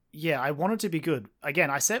yeah, I want it to be good. Again,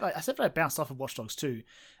 I said I bounced off of Watch Dogs 2,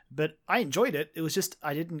 but I enjoyed it. It was just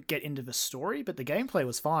I didn't get into the story, but the gameplay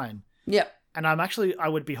was fine. Yeah. And I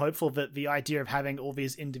would be hopeful that the idea of having all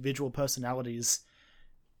these individual personalities,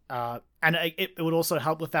 and it would also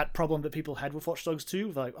help with that problem that people had with Watch Dogs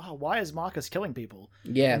 2, like, oh, why is Marcus killing people?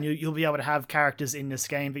 Yeah. And you'll be able to have characters in this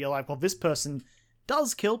game that you're like, well, this person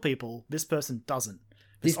does kill people, this person doesn't.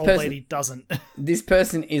 This old lady doesn't. This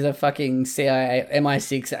person is a fucking CIA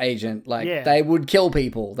MI6 agent. Like, they would kill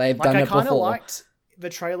people. They've done it before. I kind of liked the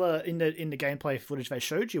trailer in the gameplay footage they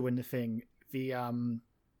showed you in the thing. A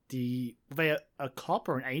cop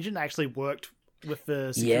or an agent actually worked with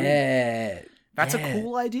the security. Yeah. That's a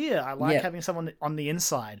cool idea. I like having someone on the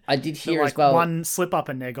inside. I did hear as well. One slip up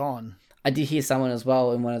and they're gone. I did hear someone as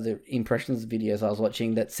well in one of the impressions videos I was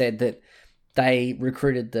watching that said that they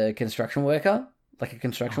recruited the construction worker, like a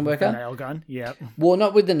construction worker. The nail gun, yeah. Well,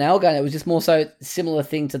 not with the nail gun. It was just more so similar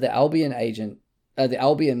thing to the Albion agent, the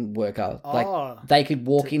Albion worker. Like they could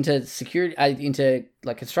walk into security, into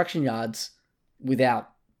like construction yards without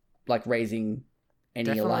like raising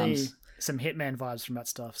any alarms. Some Hitman vibes from that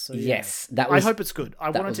stuff. So yes, I hope it's good.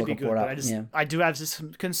 I want it to be good, but I do have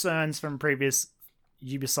some concerns from previous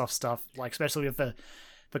Ubisoft stuff, like especially with the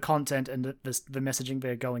content and the messaging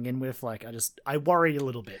they're going in with. Like I worry a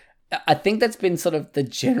little bit. I think that's been sort of the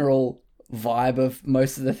general vibe of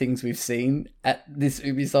most of the things we've seen at this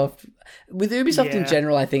Ubisoft. With Ubisoft in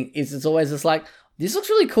general, I think it's always just like, this looks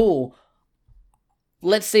really cool.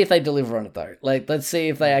 Let's see if they deliver on it though. Like, let's see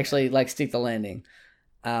if they actually like stick the landing.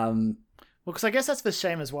 Well, because I guess that's the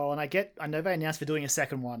shame as well. And I know they announced they're doing a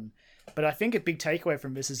second one, but I think a big takeaway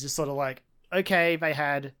from this is just sort of like, okay, they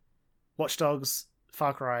had Watch Dogs,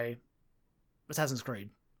 Far Cry, Assassin's Creed.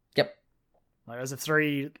 Yep. Like, as of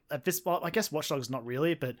 3 at this spot, I guess Watch Dogs not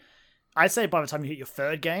really, but I'd say by the time you hit your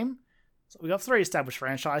third game, so we got 3 established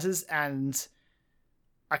franchises, and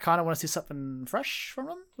I kind of want to see something fresh from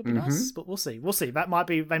them. Would be nice, but we'll see. We'll see. They might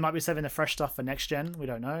be saving the fresh stuff for next gen. We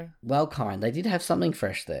don't know. Well, Karen, they did have something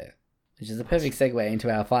fresh there, which is a perfect segue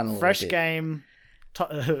into our final fresh game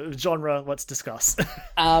genre. Let's discuss.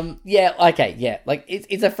 Yeah. Okay. Yeah. Like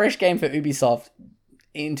it's a fresh game for Ubisoft.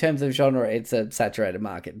 In terms of genre, it's a saturated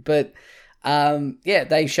market, but yeah,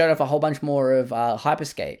 they showed off a whole bunch more of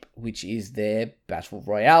Hyperscape, which is their Battle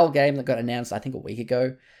Royale game that got announced, I think, a week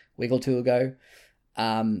or two ago.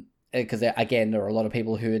 Because again, there are a lot of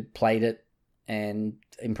people who had played it, and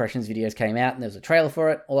impressions videos came out, and there was a trailer for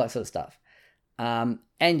it, all that sort of stuff. And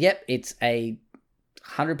yep, it's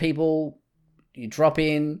 100 people. You drop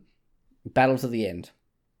in, battle to the end.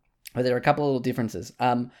 But there are a couple of little differences.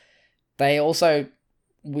 They also,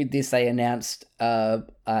 with this, they announced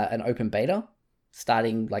an open beta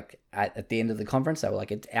starting like at the end of the conference. They were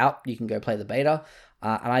like, it's out, you can go play the beta.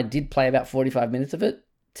 And I did play about 45 minutes of it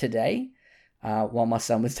today while my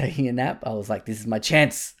son was taking a nap. I was like, this is my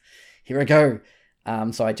chance. Here I go.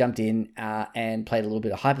 So I jumped in and played a little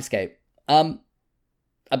bit of Hyperscape.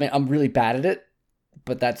 I mean, I'm really bad at it,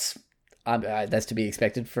 but that's to be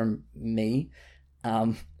expected from me.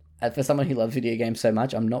 For someone who loves video games so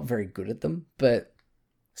much, I'm not very good at them, but...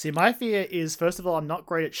 See, my fear is, first of all, I'm not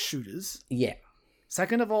great at shooters. Yeah.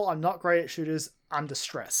 Second of all, I'm not great at shooters under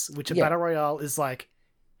stress, which a Battle Royale is like,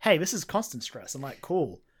 hey, this is constant stress. I'm like,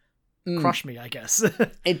 cool. Crush me, I guess.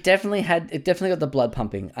 It definitely got the blood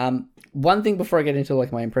pumping. One thing before I get into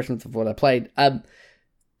like my impressions of what I played, one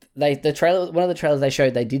of the trailers they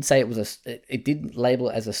showed, they did say it did label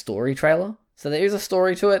it as a story trailer. So there is a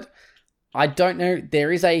story to it. I don't know. There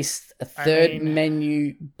is a third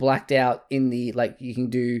menu blacked out in the, like, you can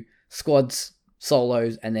do squads,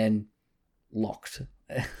 solos, and then locked.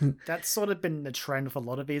 That's sort of been the trend with a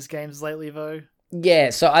lot of these games lately, though. Yeah,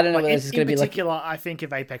 so I don't know Like, whether this is going to be in like... particular, I think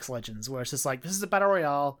of Apex Legends, where it's just like, this is a battle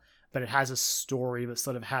royale, but it has a story that's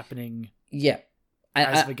sort of happening Yeah.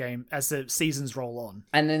 as the seasons roll on.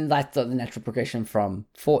 And then that's the natural progression from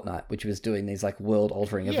Fortnite, which was doing these like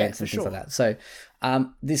world-altering events and things like that. So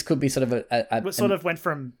this could be sort of It sort of went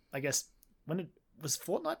from, I guess, was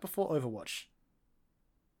Fortnite before Overwatch?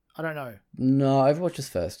 I don't know. No, Overwatch was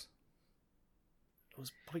first. It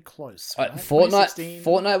was probably close. Right?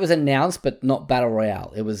 Fortnite was announced, but not Battle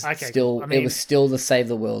Royale. It was still the Save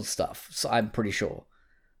the World stuff. So I'm pretty sure.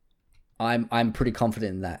 I'm pretty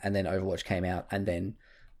confident in that. And then Overwatch came out, and then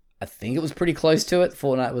I think it was pretty close to it.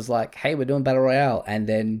 Fortnite was like, "Hey, we're doing Battle Royale," and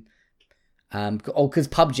then because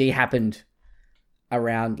PUBG happened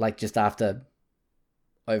around like just after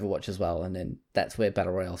Overwatch as well, and then that's where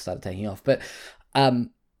Battle Royale started taking off. But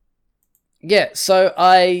yeah, so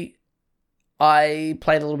I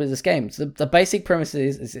played a little bit of this game. So the basic premise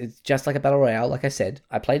is it's just like a Battle Royale. Like I said,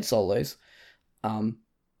 I played solos. And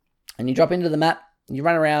you drop into the map, you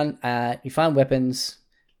run around, you find weapons,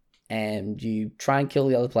 and you try and kill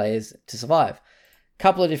the other players to survive.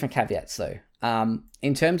 Couple of different caveats though.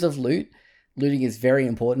 In terms of looting is very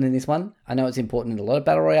important in this one. I know it's important in a lot of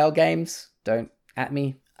Battle Royale games. Don't at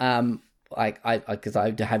me. Because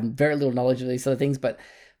I have very little knowledge of these sort of things, but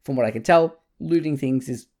from what I can tell, looting things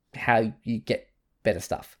is how you get better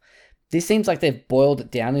stuff. This seems like they've boiled it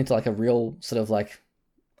down into like a real sort of like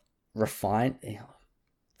refined,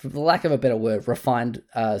 for the lack of a better word, refined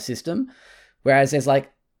system. Whereas there's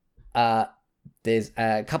like, there's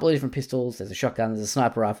a couple of different pistols, there's a shotgun, there's a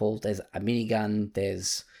sniper rifle, there's a minigun,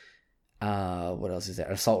 there's, what else is there?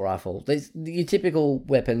 An assault rifle. There's your typical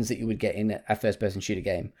weapons that you would get in a first-person shooter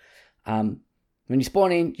game. When you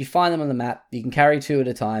spawn in, you find them on the map. You can carry 2 at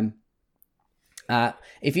a time.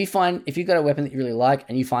 If you've got a weapon that you really like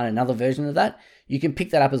and you find another version of that, you can pick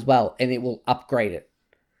that up as well, and it will upgrade it.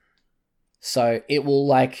 So it will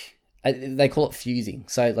like, they call it fusing.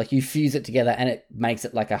 So like you fuse it together and it makes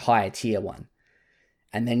it like a higher tier one.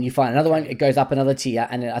 And then you find another one, it goes up another tier,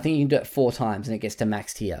 and then I think you can do it 4 times and it gets to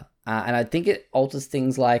max tier. And I think it alters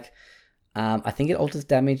things like, I think it alters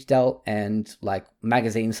damage dealt and like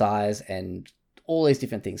magazine size and all these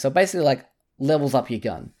different things. So basically like levels up your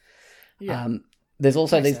gun. Yeah. There's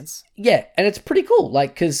also Makes these, sense. yeah, and it's pretty cool.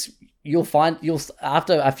 Like, because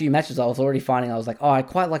after a few matches, I was already finding, I was like, oh, I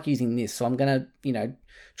quite like using this, so I'm gonna,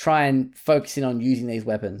 try and focus in on using these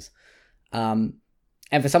weapons. And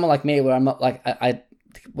for someone like me, where I'm not like,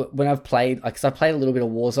 when I've played, like, because I played a little bit of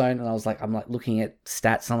Warzone, and I'm like looking at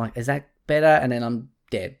stats, and I'm like, is that better? And then I'm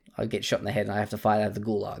dead. I get shot in the head, and I have to fight out of the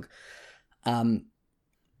gulag.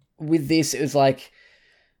 With this, it was like,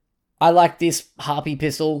 I like this Harpy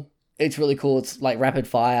pistol. It's really cool. It's like rapid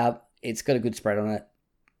fire. It's got a good spread on it.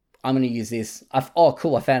 I'm going to use this.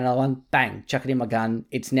 Cool. I found another one. Bang. Chuck it in my gun.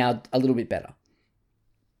 It's now a little bit better.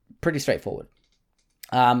 Pretty straightforward.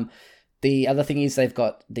 The other thing is they've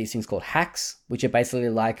got these things called hacks, which are basically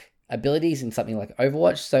like abilities in something like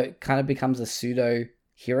Overwatch. So it kind of becomes a pseudo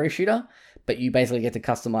hero shooter, but you basically get to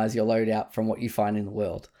customize your loadout from what you find in the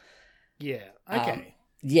world. Yeah. Okay.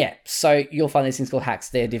 Yeah, so you'll find these things called hacks.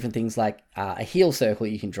 They're different things like a heal circle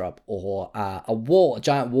you can drop, or a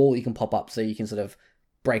giant wall you can pop up so you can sort of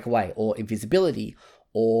break away, or invisibility,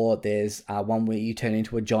 or there's one where you turn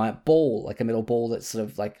into a giant ball, like a metal ball that's sort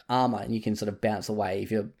of like armor, and you can sort of bounce away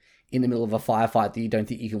if you're in the middle of a firefight that you don't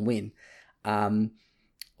think you can win.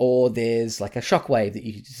 Or there's like a shockwave that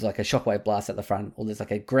you can just like a shockwave blast at the front, or there's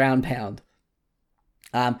like a ground pound.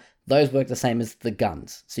 Those work the same as the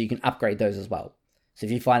guns, so you can upgrade those as well. So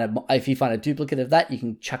if you find a duplicate of that, you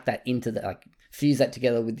can chuck that into the, like, fuse that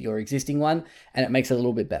together with your existing one, and it makes it a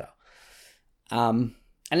little bit better. And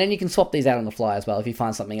then you can swap these out on the fly as well. If you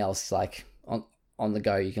find something else, like on the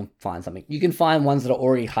go, you can find something. You can find ones that are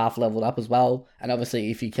already half leveled up as well. And obviously,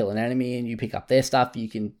 if you kill an enemy and you pick up their stuff, you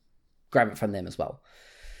can grab it from them as well.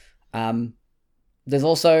 There's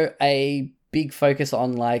also a big focus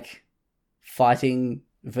on like fighting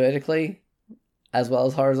vertically as well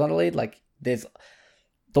as horizontally. Like there's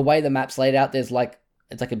the way the map's laid out, there's like,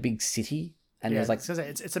 it's like a big city, and there's like,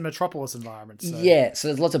 it's a metropolis environment. So. Yeah, so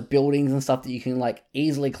there's lots of buildings and stuff that you can like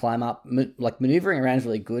easily climb up. Like maneuvering around is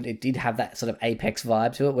really good. It did have that sort of Apex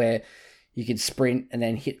vibe to it, where you could sprint and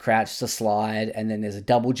then hit crouch to slide, and then there's a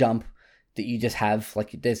double jump that you just have.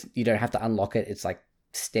 Like you don't have to unlock it. It's like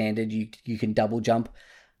standard. You can double jump,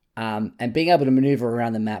 and being able to maneuver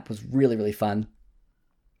around the map was really, really fun.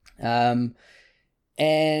 And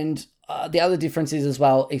the other difference is as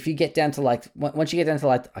well, if you get down to like, once you get down to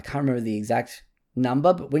like, I can't remember the exact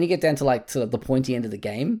number, but when you get down to like sort of the pointy end of the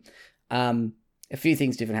game, a few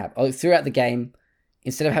things different happen. Throughout the game,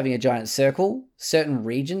 instead of having a giant circle, certain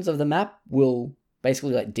regions of the map will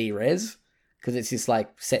basically like de-res, because it's just like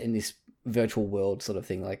set in this virtual world sort of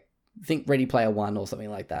thing. Like think Ready Player One or something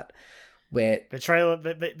like that, where The trailer,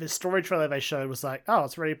 the story trailer they showed was like, oh,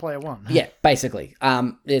 it's Ready Player One. yeah, basically,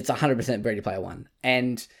 it's 100% Ready Player One,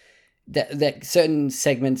 and that certain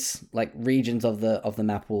segments, like regions of the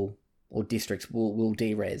map or districts will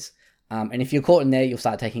de-res. And if you're caught in there, you'll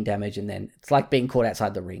start taking damage, and then it's like being caught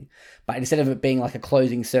outside the ring. But instead of it being like a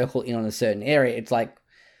closing circle in on a certain area, it's like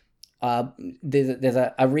there's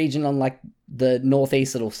a region on like the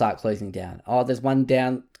northeast that'll start closing down. Oh, there's one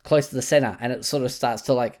down close to the center, and it sort of starts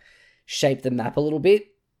to like shape the map a little bit.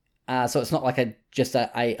 So it's not like just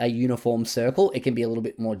a uniform circle. It can be a little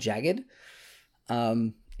bit more jagged.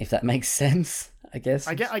 If that makes sense, I guess.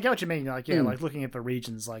 I get what you mean. Like, yeah, like looking at the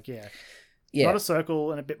regions, like, yeah. Yeah. Not a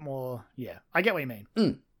circle and a bit more, yeah. I get what you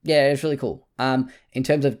mean. Yeah, it's really cool. In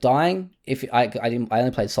terms of dying, if I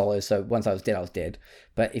only played solo, so once I was dead.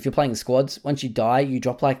 But if you're playing squads, once you die, you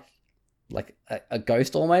drop like a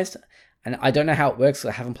ghost almost. And I don't know how it works.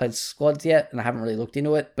 I haven't played squads yet, and I haven't really looked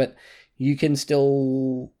into it. But you can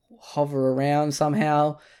still hover around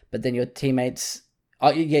somehow. But then your teammates,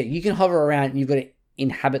 you can hover around, and you've got to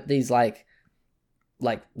inhabit these like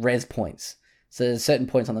res points. So there's certain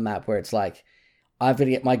points on the map where it's like, I've got to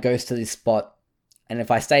get my ghost to this spot, and if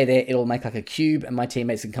I stay there, it'll make like a cube, and my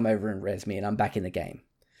teammates can come over and res me, and I'm back in the game.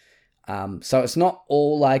 So it's not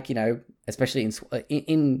all like, especially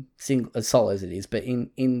in single solos it is, but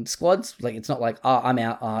in squads, like it's not like, oh, I'm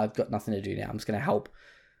out, I've got nothing to do now, I'm just going to help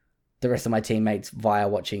the rest of my teammates via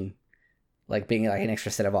watching, like being like an extra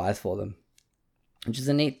set of eyes for them, which is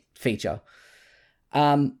a neat feature.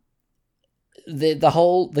 The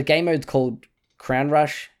game mode's called Crown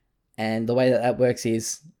Rush, and the way that works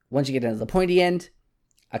is once you get into the pointy end,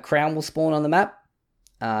 a crown will spawn on the map,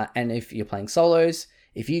 and if you're playing solos,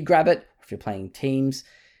 if you grab it, if you're playing teams,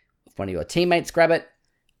 if one of your teammates grab it,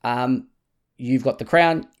 you've got the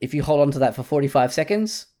crown. If you hold on to that for 45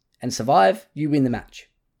 seconds and survive, you win the match.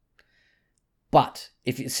 But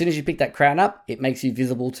as soon as you pick that crown up, it makes you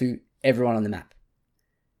visible to everyone on the map.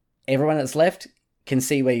 Everyone that's left can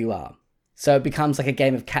see where you are. So it becomes like a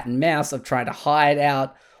game of cat and mouse of trying to hide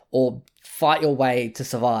out or fight your way to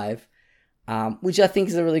survive, which I think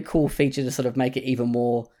is a really cool feature to sort of make it even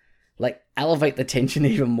more, like, elevate the tension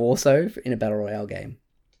even more so in a Battle Royale game.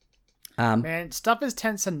 Man, stuff is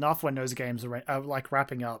tense enough when those games are like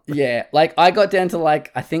wrapping up. Yeah, like I got down to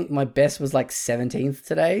like, I think my best was like 17th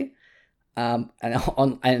today,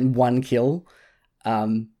 and one kill.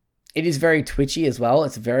 It is very twitchy as well.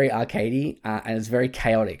 It's very arcadey, and it's very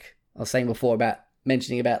chaotic. I was saying before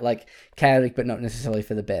mentioning about like chaotic, but not necessarily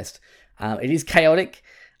for the best. It is chaotic.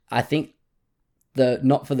 I think the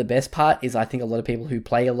not for the best part is I think a lot of people who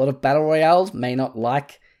play a lot of battle royales may not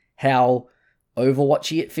like how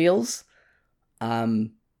Overwatchy it feels.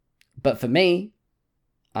 But for me,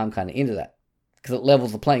 I'm kind of into that because it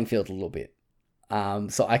levels the playing field a little bit.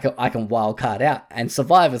 So I can wild card out and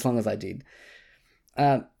survive as long as I did.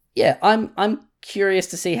 Yeah, I'm curious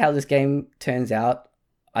to see how this game turns out.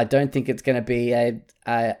 I don't think it's going to be a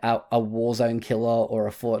Warzone killer or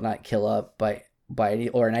a Fortnite killer by any,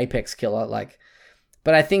 or an Apex killer,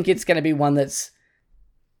 but I think it's going to be one that's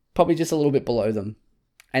probably just a little bit below them,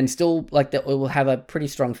 and still like that will have a pretty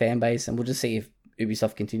strong fan base, and we'll just see if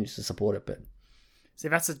Ubisoft continues to support it. But see,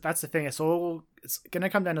 that's the thing. It's going to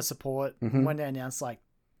come down to support when they announce like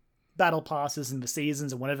battle passes and the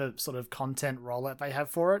seasons and whatever sort of content rollout they have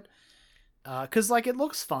for it. Because like it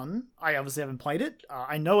looks fun. I obviously haven't played it.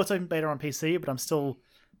 I know it's open beta on PC, but I'm still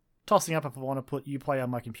tossing up if I want to put Uplay on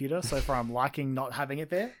my computer. So far, I'm liking not having it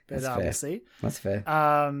there. But we'll see. That's fair.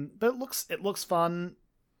 But it looks fun.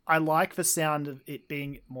 I like the sound of it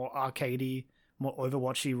being more arcadey, more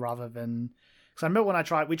Overwatchy rather than. Because I remember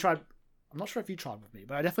when we tried. I'm not sure if you tried with me,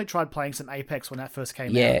 but I definitely tried playing some Apex when that first came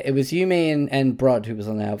out. Yeah, it was you, me, and Brod who was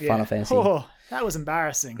on our Final Fantasy. Oh, that was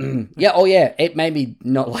embarrassing. Yeah, oh yeah, it made me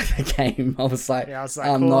not like the game. I was like,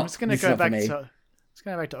 cool. I'm just going to go back to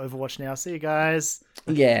Overwatch now. See you guys.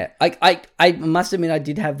 Yeah, I must admit I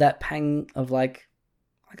did have that pang of like,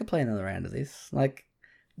 I could play another round of this, like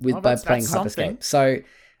by playing Hyperscape. So,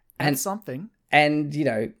 and something, and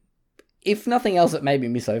if nothing else, it made me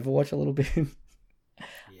miss Overwatch a little bit.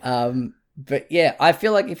 Yeah. But yeah, I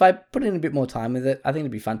feel like if I put in a bit more time with it, I think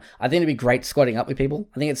it'd be fun. I think it'd be great squadding up with people.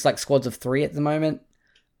 I think it's like squads of 3 at the moment.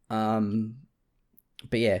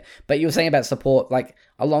 But yeah, but you were saying about support, like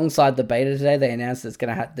alongside the beta today, they announced it's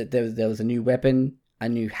gonna have that there was a new weapon, a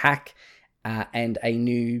new hack, and a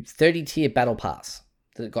new 30-tier battle pass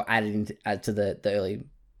that got added to the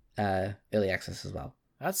early access as well.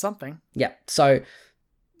 That's something. Yeah, so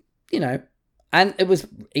you know, and it was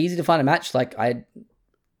easy to find a match. Like, I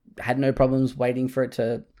had no problems waiting for it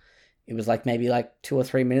to. It was like maybe like 2 or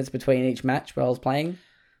 3 minutes between each match while I was playing.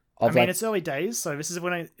 I mean, it's early days, so this is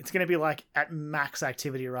when it's going to be like at max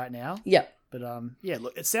activity right now. Yeah. But yeah,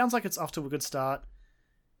 look, it sounds like it's off to a good start.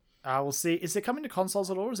 We'll see. Is it coming to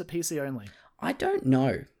consoles at all, or is it PC only? I don't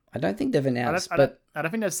know. I don't think they've announced, I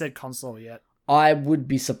don't think they've said console yet. I would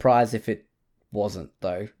be surprised if it wasn't,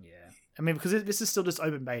 though. Yeah. I mean, because this is still just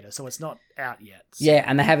open beta, so it's not out yet. So. Yeah,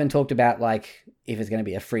 and they haven't talked about, like, if it's going to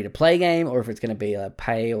be a free-to-play game or if it's going to be a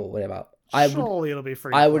pay or whatever. Surely it'll be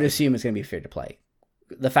free. I would assume it's going to be free-to-play.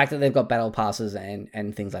 The fact that they've got battle passes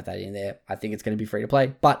and things like that in there, I think it's going to be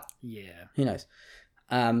free-to-play. But, yeah, who knows?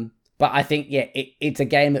 But I think, yeah, it's a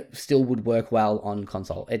game that still would work well on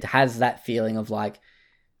console. It has that feeling of, like,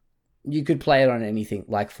 you could play it on anything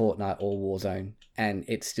like Fortnite or Warzone, and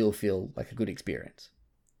it still feel like a good experience.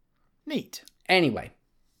 Neat. Anyway,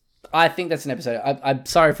 I think that's an episode. I'm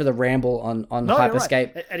sorry for the ramble on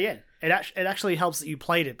Hyperscape. Right. At the end, it actually helps that you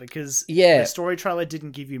played it because the story trailer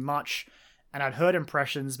didn't give you much, and I'd heard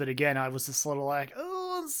impressions, but again, I was just sort of like,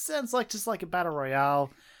 oh, it sounds like just like a battle royale,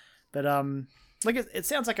 but like it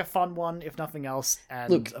sounds like a fun one if nothing else.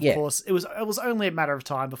 And of course, it was only a matter of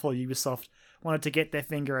time before Ubisoft wanted to get their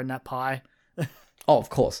finger in that pie. Oh, of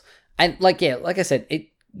course, and like I said,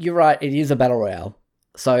 you're right. It is a battle royale.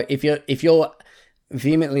 So if you're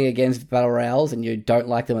vehemently against battle royales and you don't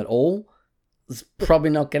like them at all, it's probably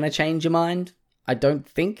not going to change your mind. I don't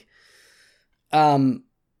think. I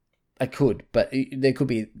could, but there could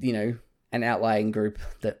be, you know, an outlying group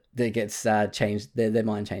that gets changed, their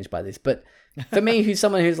mind changed by this. But for me, who's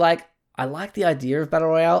someone who's like, I like the idea of battle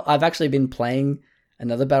royale. I've actually been playing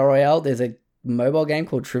another battle royale. There's a mobile game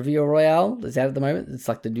called Trivia Royale that's out at the moment. It's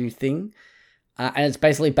like the new thing, and it's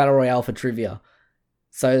basically battle royale for trivia.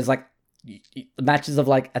 So it's like matches of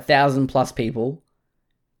like 1,000+ people,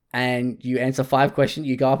 and you answer 5 questions.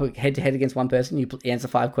 You go up head to head against one person. You answer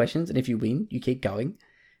 5 questions, and if you win, you keep going,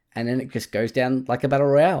 and then it just goes down like a battle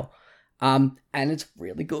royale. And it's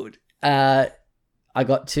really good. I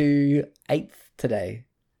got to 8th today,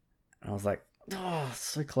 and I was like, oh,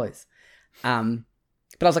 so close.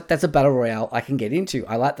 But I was like, that's a battle royale I can get into.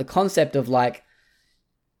 I like the concept of like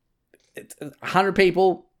 100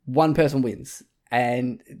 people, one person wins.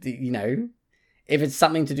 And, you know, if it's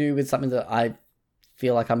something to do with something that I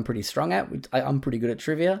feel like I'm pretty strong at, I'm pretty good at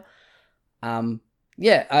trivia.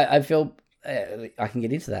 Yeah, I feel I can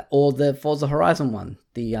get into that. Or the Forza Horizon one,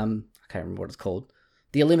 I can't remember what it's called,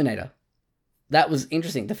 the Eliminator. That was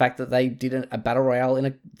interesting. The fact that they did a battle royale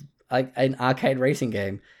in an arcade racing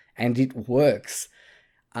game, and it works.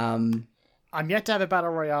 I'm yet to have a battle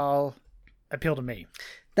royale appeal to me.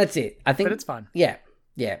 That's it. I think, but it's fun. Yeah.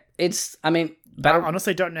 It's. I mean, I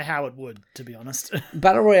honestly don't know how it would, to be honest.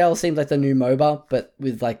 Battle Royale seems like the new MOBA, but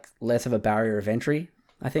with like less of a barrier of entry.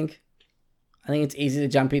 I think it's easy to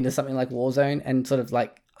jump into something like Warzone and sort of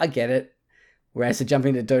like, I get it, whereas to jump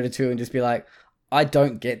into Dota 2 and just be like, I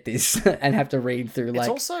don't get this, and have to read through like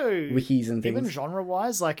it's also, wikis and things. Even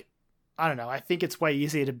genre-wise, like, I don't know, I think it's way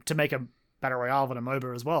easier to make a Battle Royale than a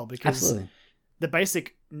MOBA as well, because Absolutely. The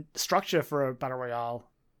basic structure for a Battle Royale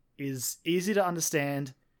is easy to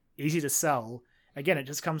understand, easy to sell. Again, it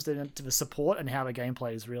just comes to the support and how the game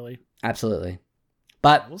plays, really. Absolutely.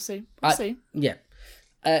 But we'll see. We'll see. Yeah.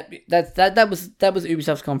 That was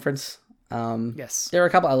Ubisoft's conference. Yes. There are a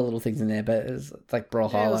couple other little things in there, but it's like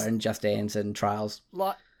Brawlhalla Yeah, and Just Dance and Trials.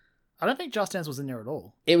 Like, I don't think Just Dance was in there at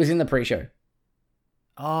all. It was in the pre-show.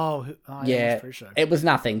 Oh yeah. It was pre-show. It was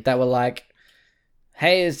nothing. They were like,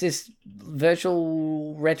 hey, it's this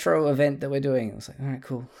virtual retro event that we're doing. I was like, all right,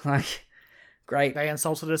 cool. Like, great. They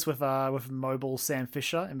insulted us with mobile Sam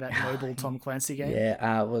Fisher in that mobile Tom Clancy game.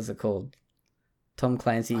 Yeah, what was it called? Tom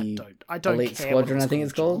Clancy I don't Elite care Squadron, I think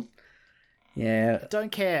it's called. Yeah. I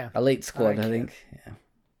don't care. Elite Squad, I think.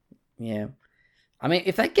 Yeah. I mean,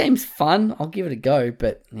 if that game's fun, I'll give it a go,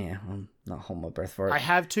 but yeah, I'm not holding my breath for it. I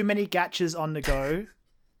have too many gachas on the go,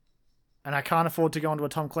 and I can't afford to go into a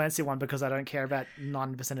Tom Clancy one because I don't care about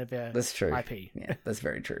 90% of their that's true. IP. Yeah, that's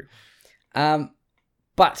very true.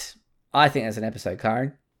 But I think that's an episode,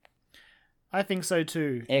 Karen. I think so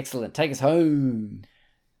too. Excellent. Take us home.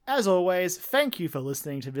 As always, thank you for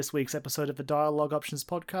listening to this week's episode of the Dialogue Options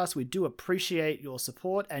Podcast. We do appreciate your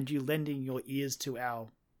support and you lending your ears to our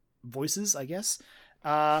voices, I guess.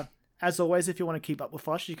 As always, if you want to keep up with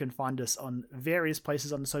us, you can find us on various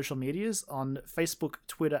places on the social medias, on Facebook,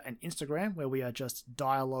 Twitter, and Instagram, where we are just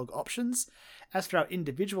Dialogue Options. As for our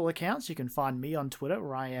individual accounts, you can find me on Twitter,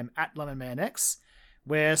 where I am at LemonManX.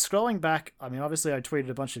 We're scrolling back. I mean, obviously, I was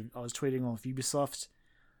tweeting off Ubisoft.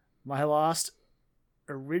 My last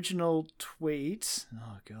original tweet.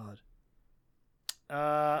 Oh god.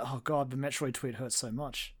 The Metroid tweet hurts so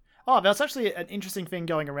much. Oh, that's actually an interesting thing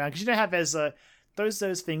going around, because you know how there's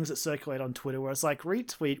those things that circulate on Twitter where it's like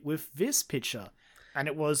retweet with this picture, and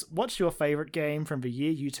it was, what's your favorite game from the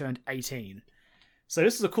year you turned 18? So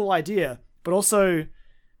this is a cool idea, but also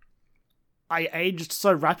I aged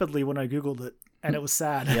so rapidly when I googled it, and it was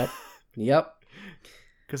sad. Yep.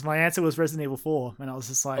 Because my answer was Resident Evil 4, and I was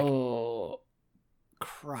just like, Oh,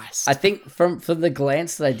 Christ. I think from the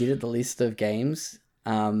glance that I did at the list of games,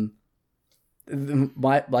 my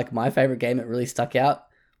favorite game that really stuck out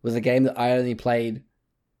was a game that I only played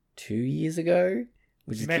 2 years ago.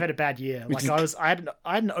 You may have had a bad year. I had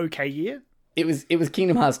an okay year. It was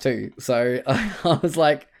Kingdom Hearts 2. So I was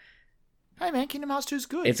like, hey man, Kingdom Hearts 2 is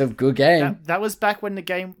good. it's a good game. That was back when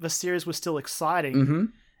the series was still exciting, Mm-hmm.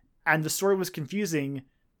 and the story was confusing,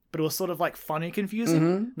 but it was sort of like funny confusing,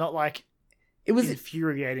 Mm-hmm. not like It was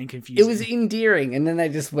infuriating confusing. It was endearing, and then they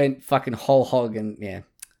just went fucking whole hog, and yeah.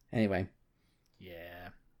 Anyway. Yeah.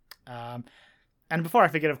 And before I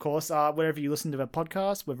forget, of course, wherever you listen to a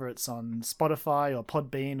podcast, whether it's on Spotify or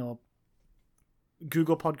Podbean or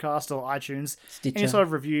Google Podcast or iTunes, Stitcher. any sort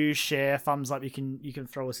of review, share, thumbs up you can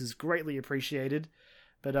throw us is greatly appreciated.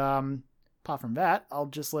 But apart from that, I'll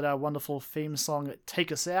just let our wonderful theme song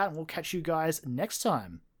take us out, and we'll catch you guys next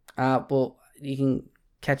time. Well, you can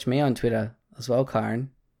catch me on Twitter as well,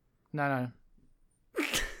 Karen. No.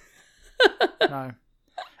 No.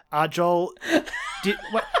 Joel,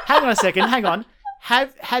 hang on a second. Hang on.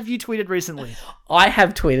 Have you tweeted recently? I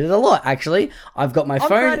have tweeted a lot, actually. I've got my phone.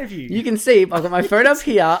 proud of you. You can see I've got my phone up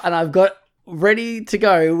here, and I've got ready to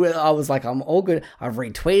go. I was like, I'm all good. I've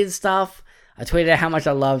retweeted stuff. I tweeted out how much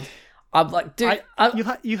I loved. I'm like, dude,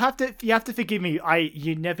 you have to forgive me.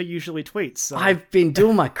 You never usually tweet. So. I've been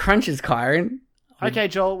doing my crunches, Kyron. Okay,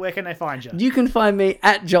 Joel, where can they find you? You can find me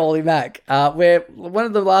at Jolie Mac, where one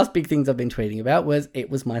of the last big things I've been tweeting about was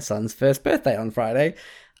it was my son's first birthday on Friday.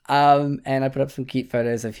 And I put up some cute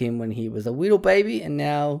photos of him when he was a little baby, and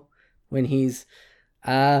now when he's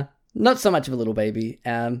not so much of a little baby.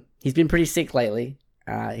 He's been pretty sick lately.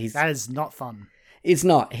 That is not fun. It's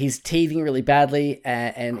not. He's teething really badly,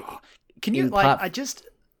 and can you I just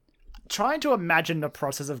trying to imagine the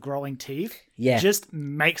process of growing teeth. Yeah, just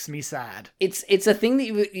makes me sad. It's a thing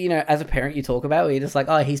that you know as a parent you talk about where you're just like,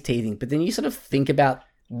 oh, he's teething, but then you sort of think about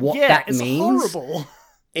what that it's means. Horrible.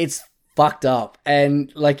 It's fucked up,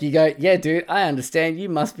 and like you go, yeah, dude, I understand. You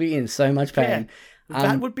must be in so much pain. Yeah,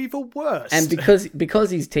 that would be the worst. And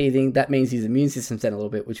because he's teething, that means his immune system's down a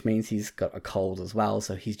little bit, which means he's got a cold as well.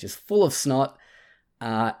 So he's just full of snot.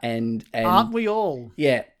 And aren't we all?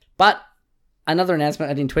 Yeah, but another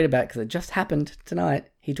announcement I didn't tweet about because it just happened tonight.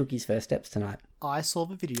 He took his first steps tonight. I saw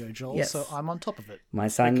the video, Joel, yes. so I'm on top of it. My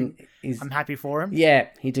son is. I'm happy for him. Yeah,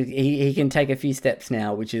 he can take a few steps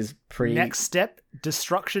now, which is pretty. Next step: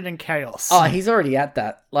 destruction and chaos. Oh, he's already at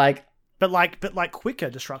that. But quicker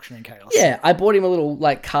destruction and chaos. Yeah, I bought him a little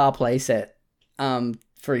car playset,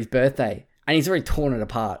 for his birthday, and he's already torn it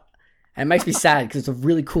apart. And it makes me sad because it's a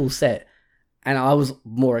really cool set. And I was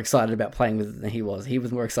more excited about playing with it than he was. He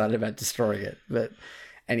was more excited about destroying it. But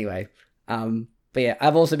anyway, but yeah,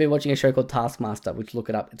 I've also been watching a show called Taskmaster, which look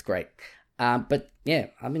it up. It's great. But yeah,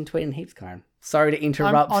 I've been tweeting heaps, Karen. Sorry to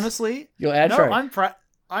interrupt. Honestly, your outro. No,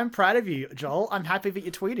 I'm proud of you, Joel. I'm happy that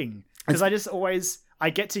you're tweeting because I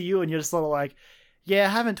get to you and you're just sort of like, yeah, I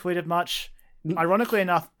haven't tweeted much. Ironically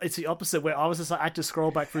enough, it's the opposite where I was just like, I had to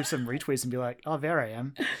scroll back through some retweets and be like, oh, there I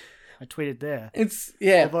am. I tweeted there.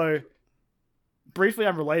 Although. Briefly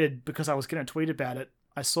unrelated, because I was going to tweet about it,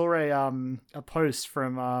 I saw a post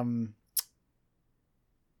from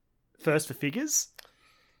First for Figures.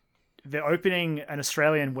 They're opening an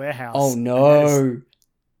Australian warehouse. Oh no!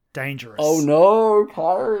 Dangerous. Oh no,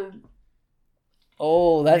 Karen!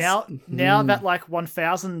 Oh, that's now that like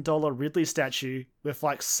 $1,000 Ridley statue with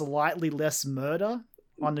like slightly less murder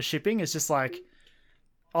on the shipping is just like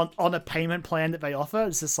on a payment plan that they offer.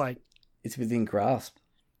 It's just like it's within grasp.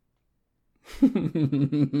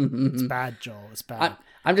 It's bad, Joel. It's bad.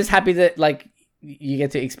 I'm just happy that like you get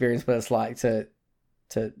to experience what it's like to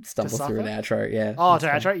stumble through an outro. Yeah. Oh, to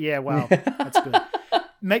outro? Yeah. Wow, that's good.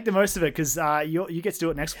 Make the most of it because you get to do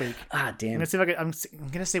it next week. Ah, damn. I'm gonna see if I'm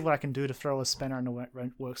gonna see what I can do to throw a spanner in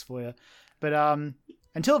the works for you. But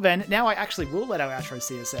until then, now I actually will let our outro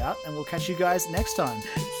see us out, and we'll catch you guys next time.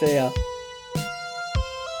 See ya.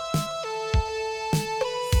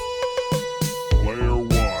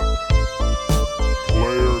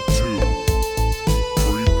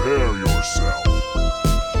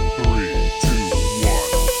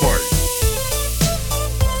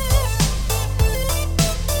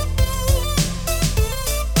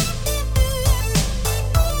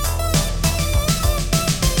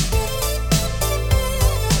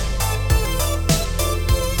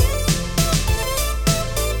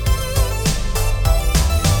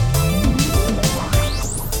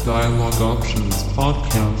 Dialogue Options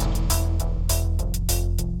Podcast.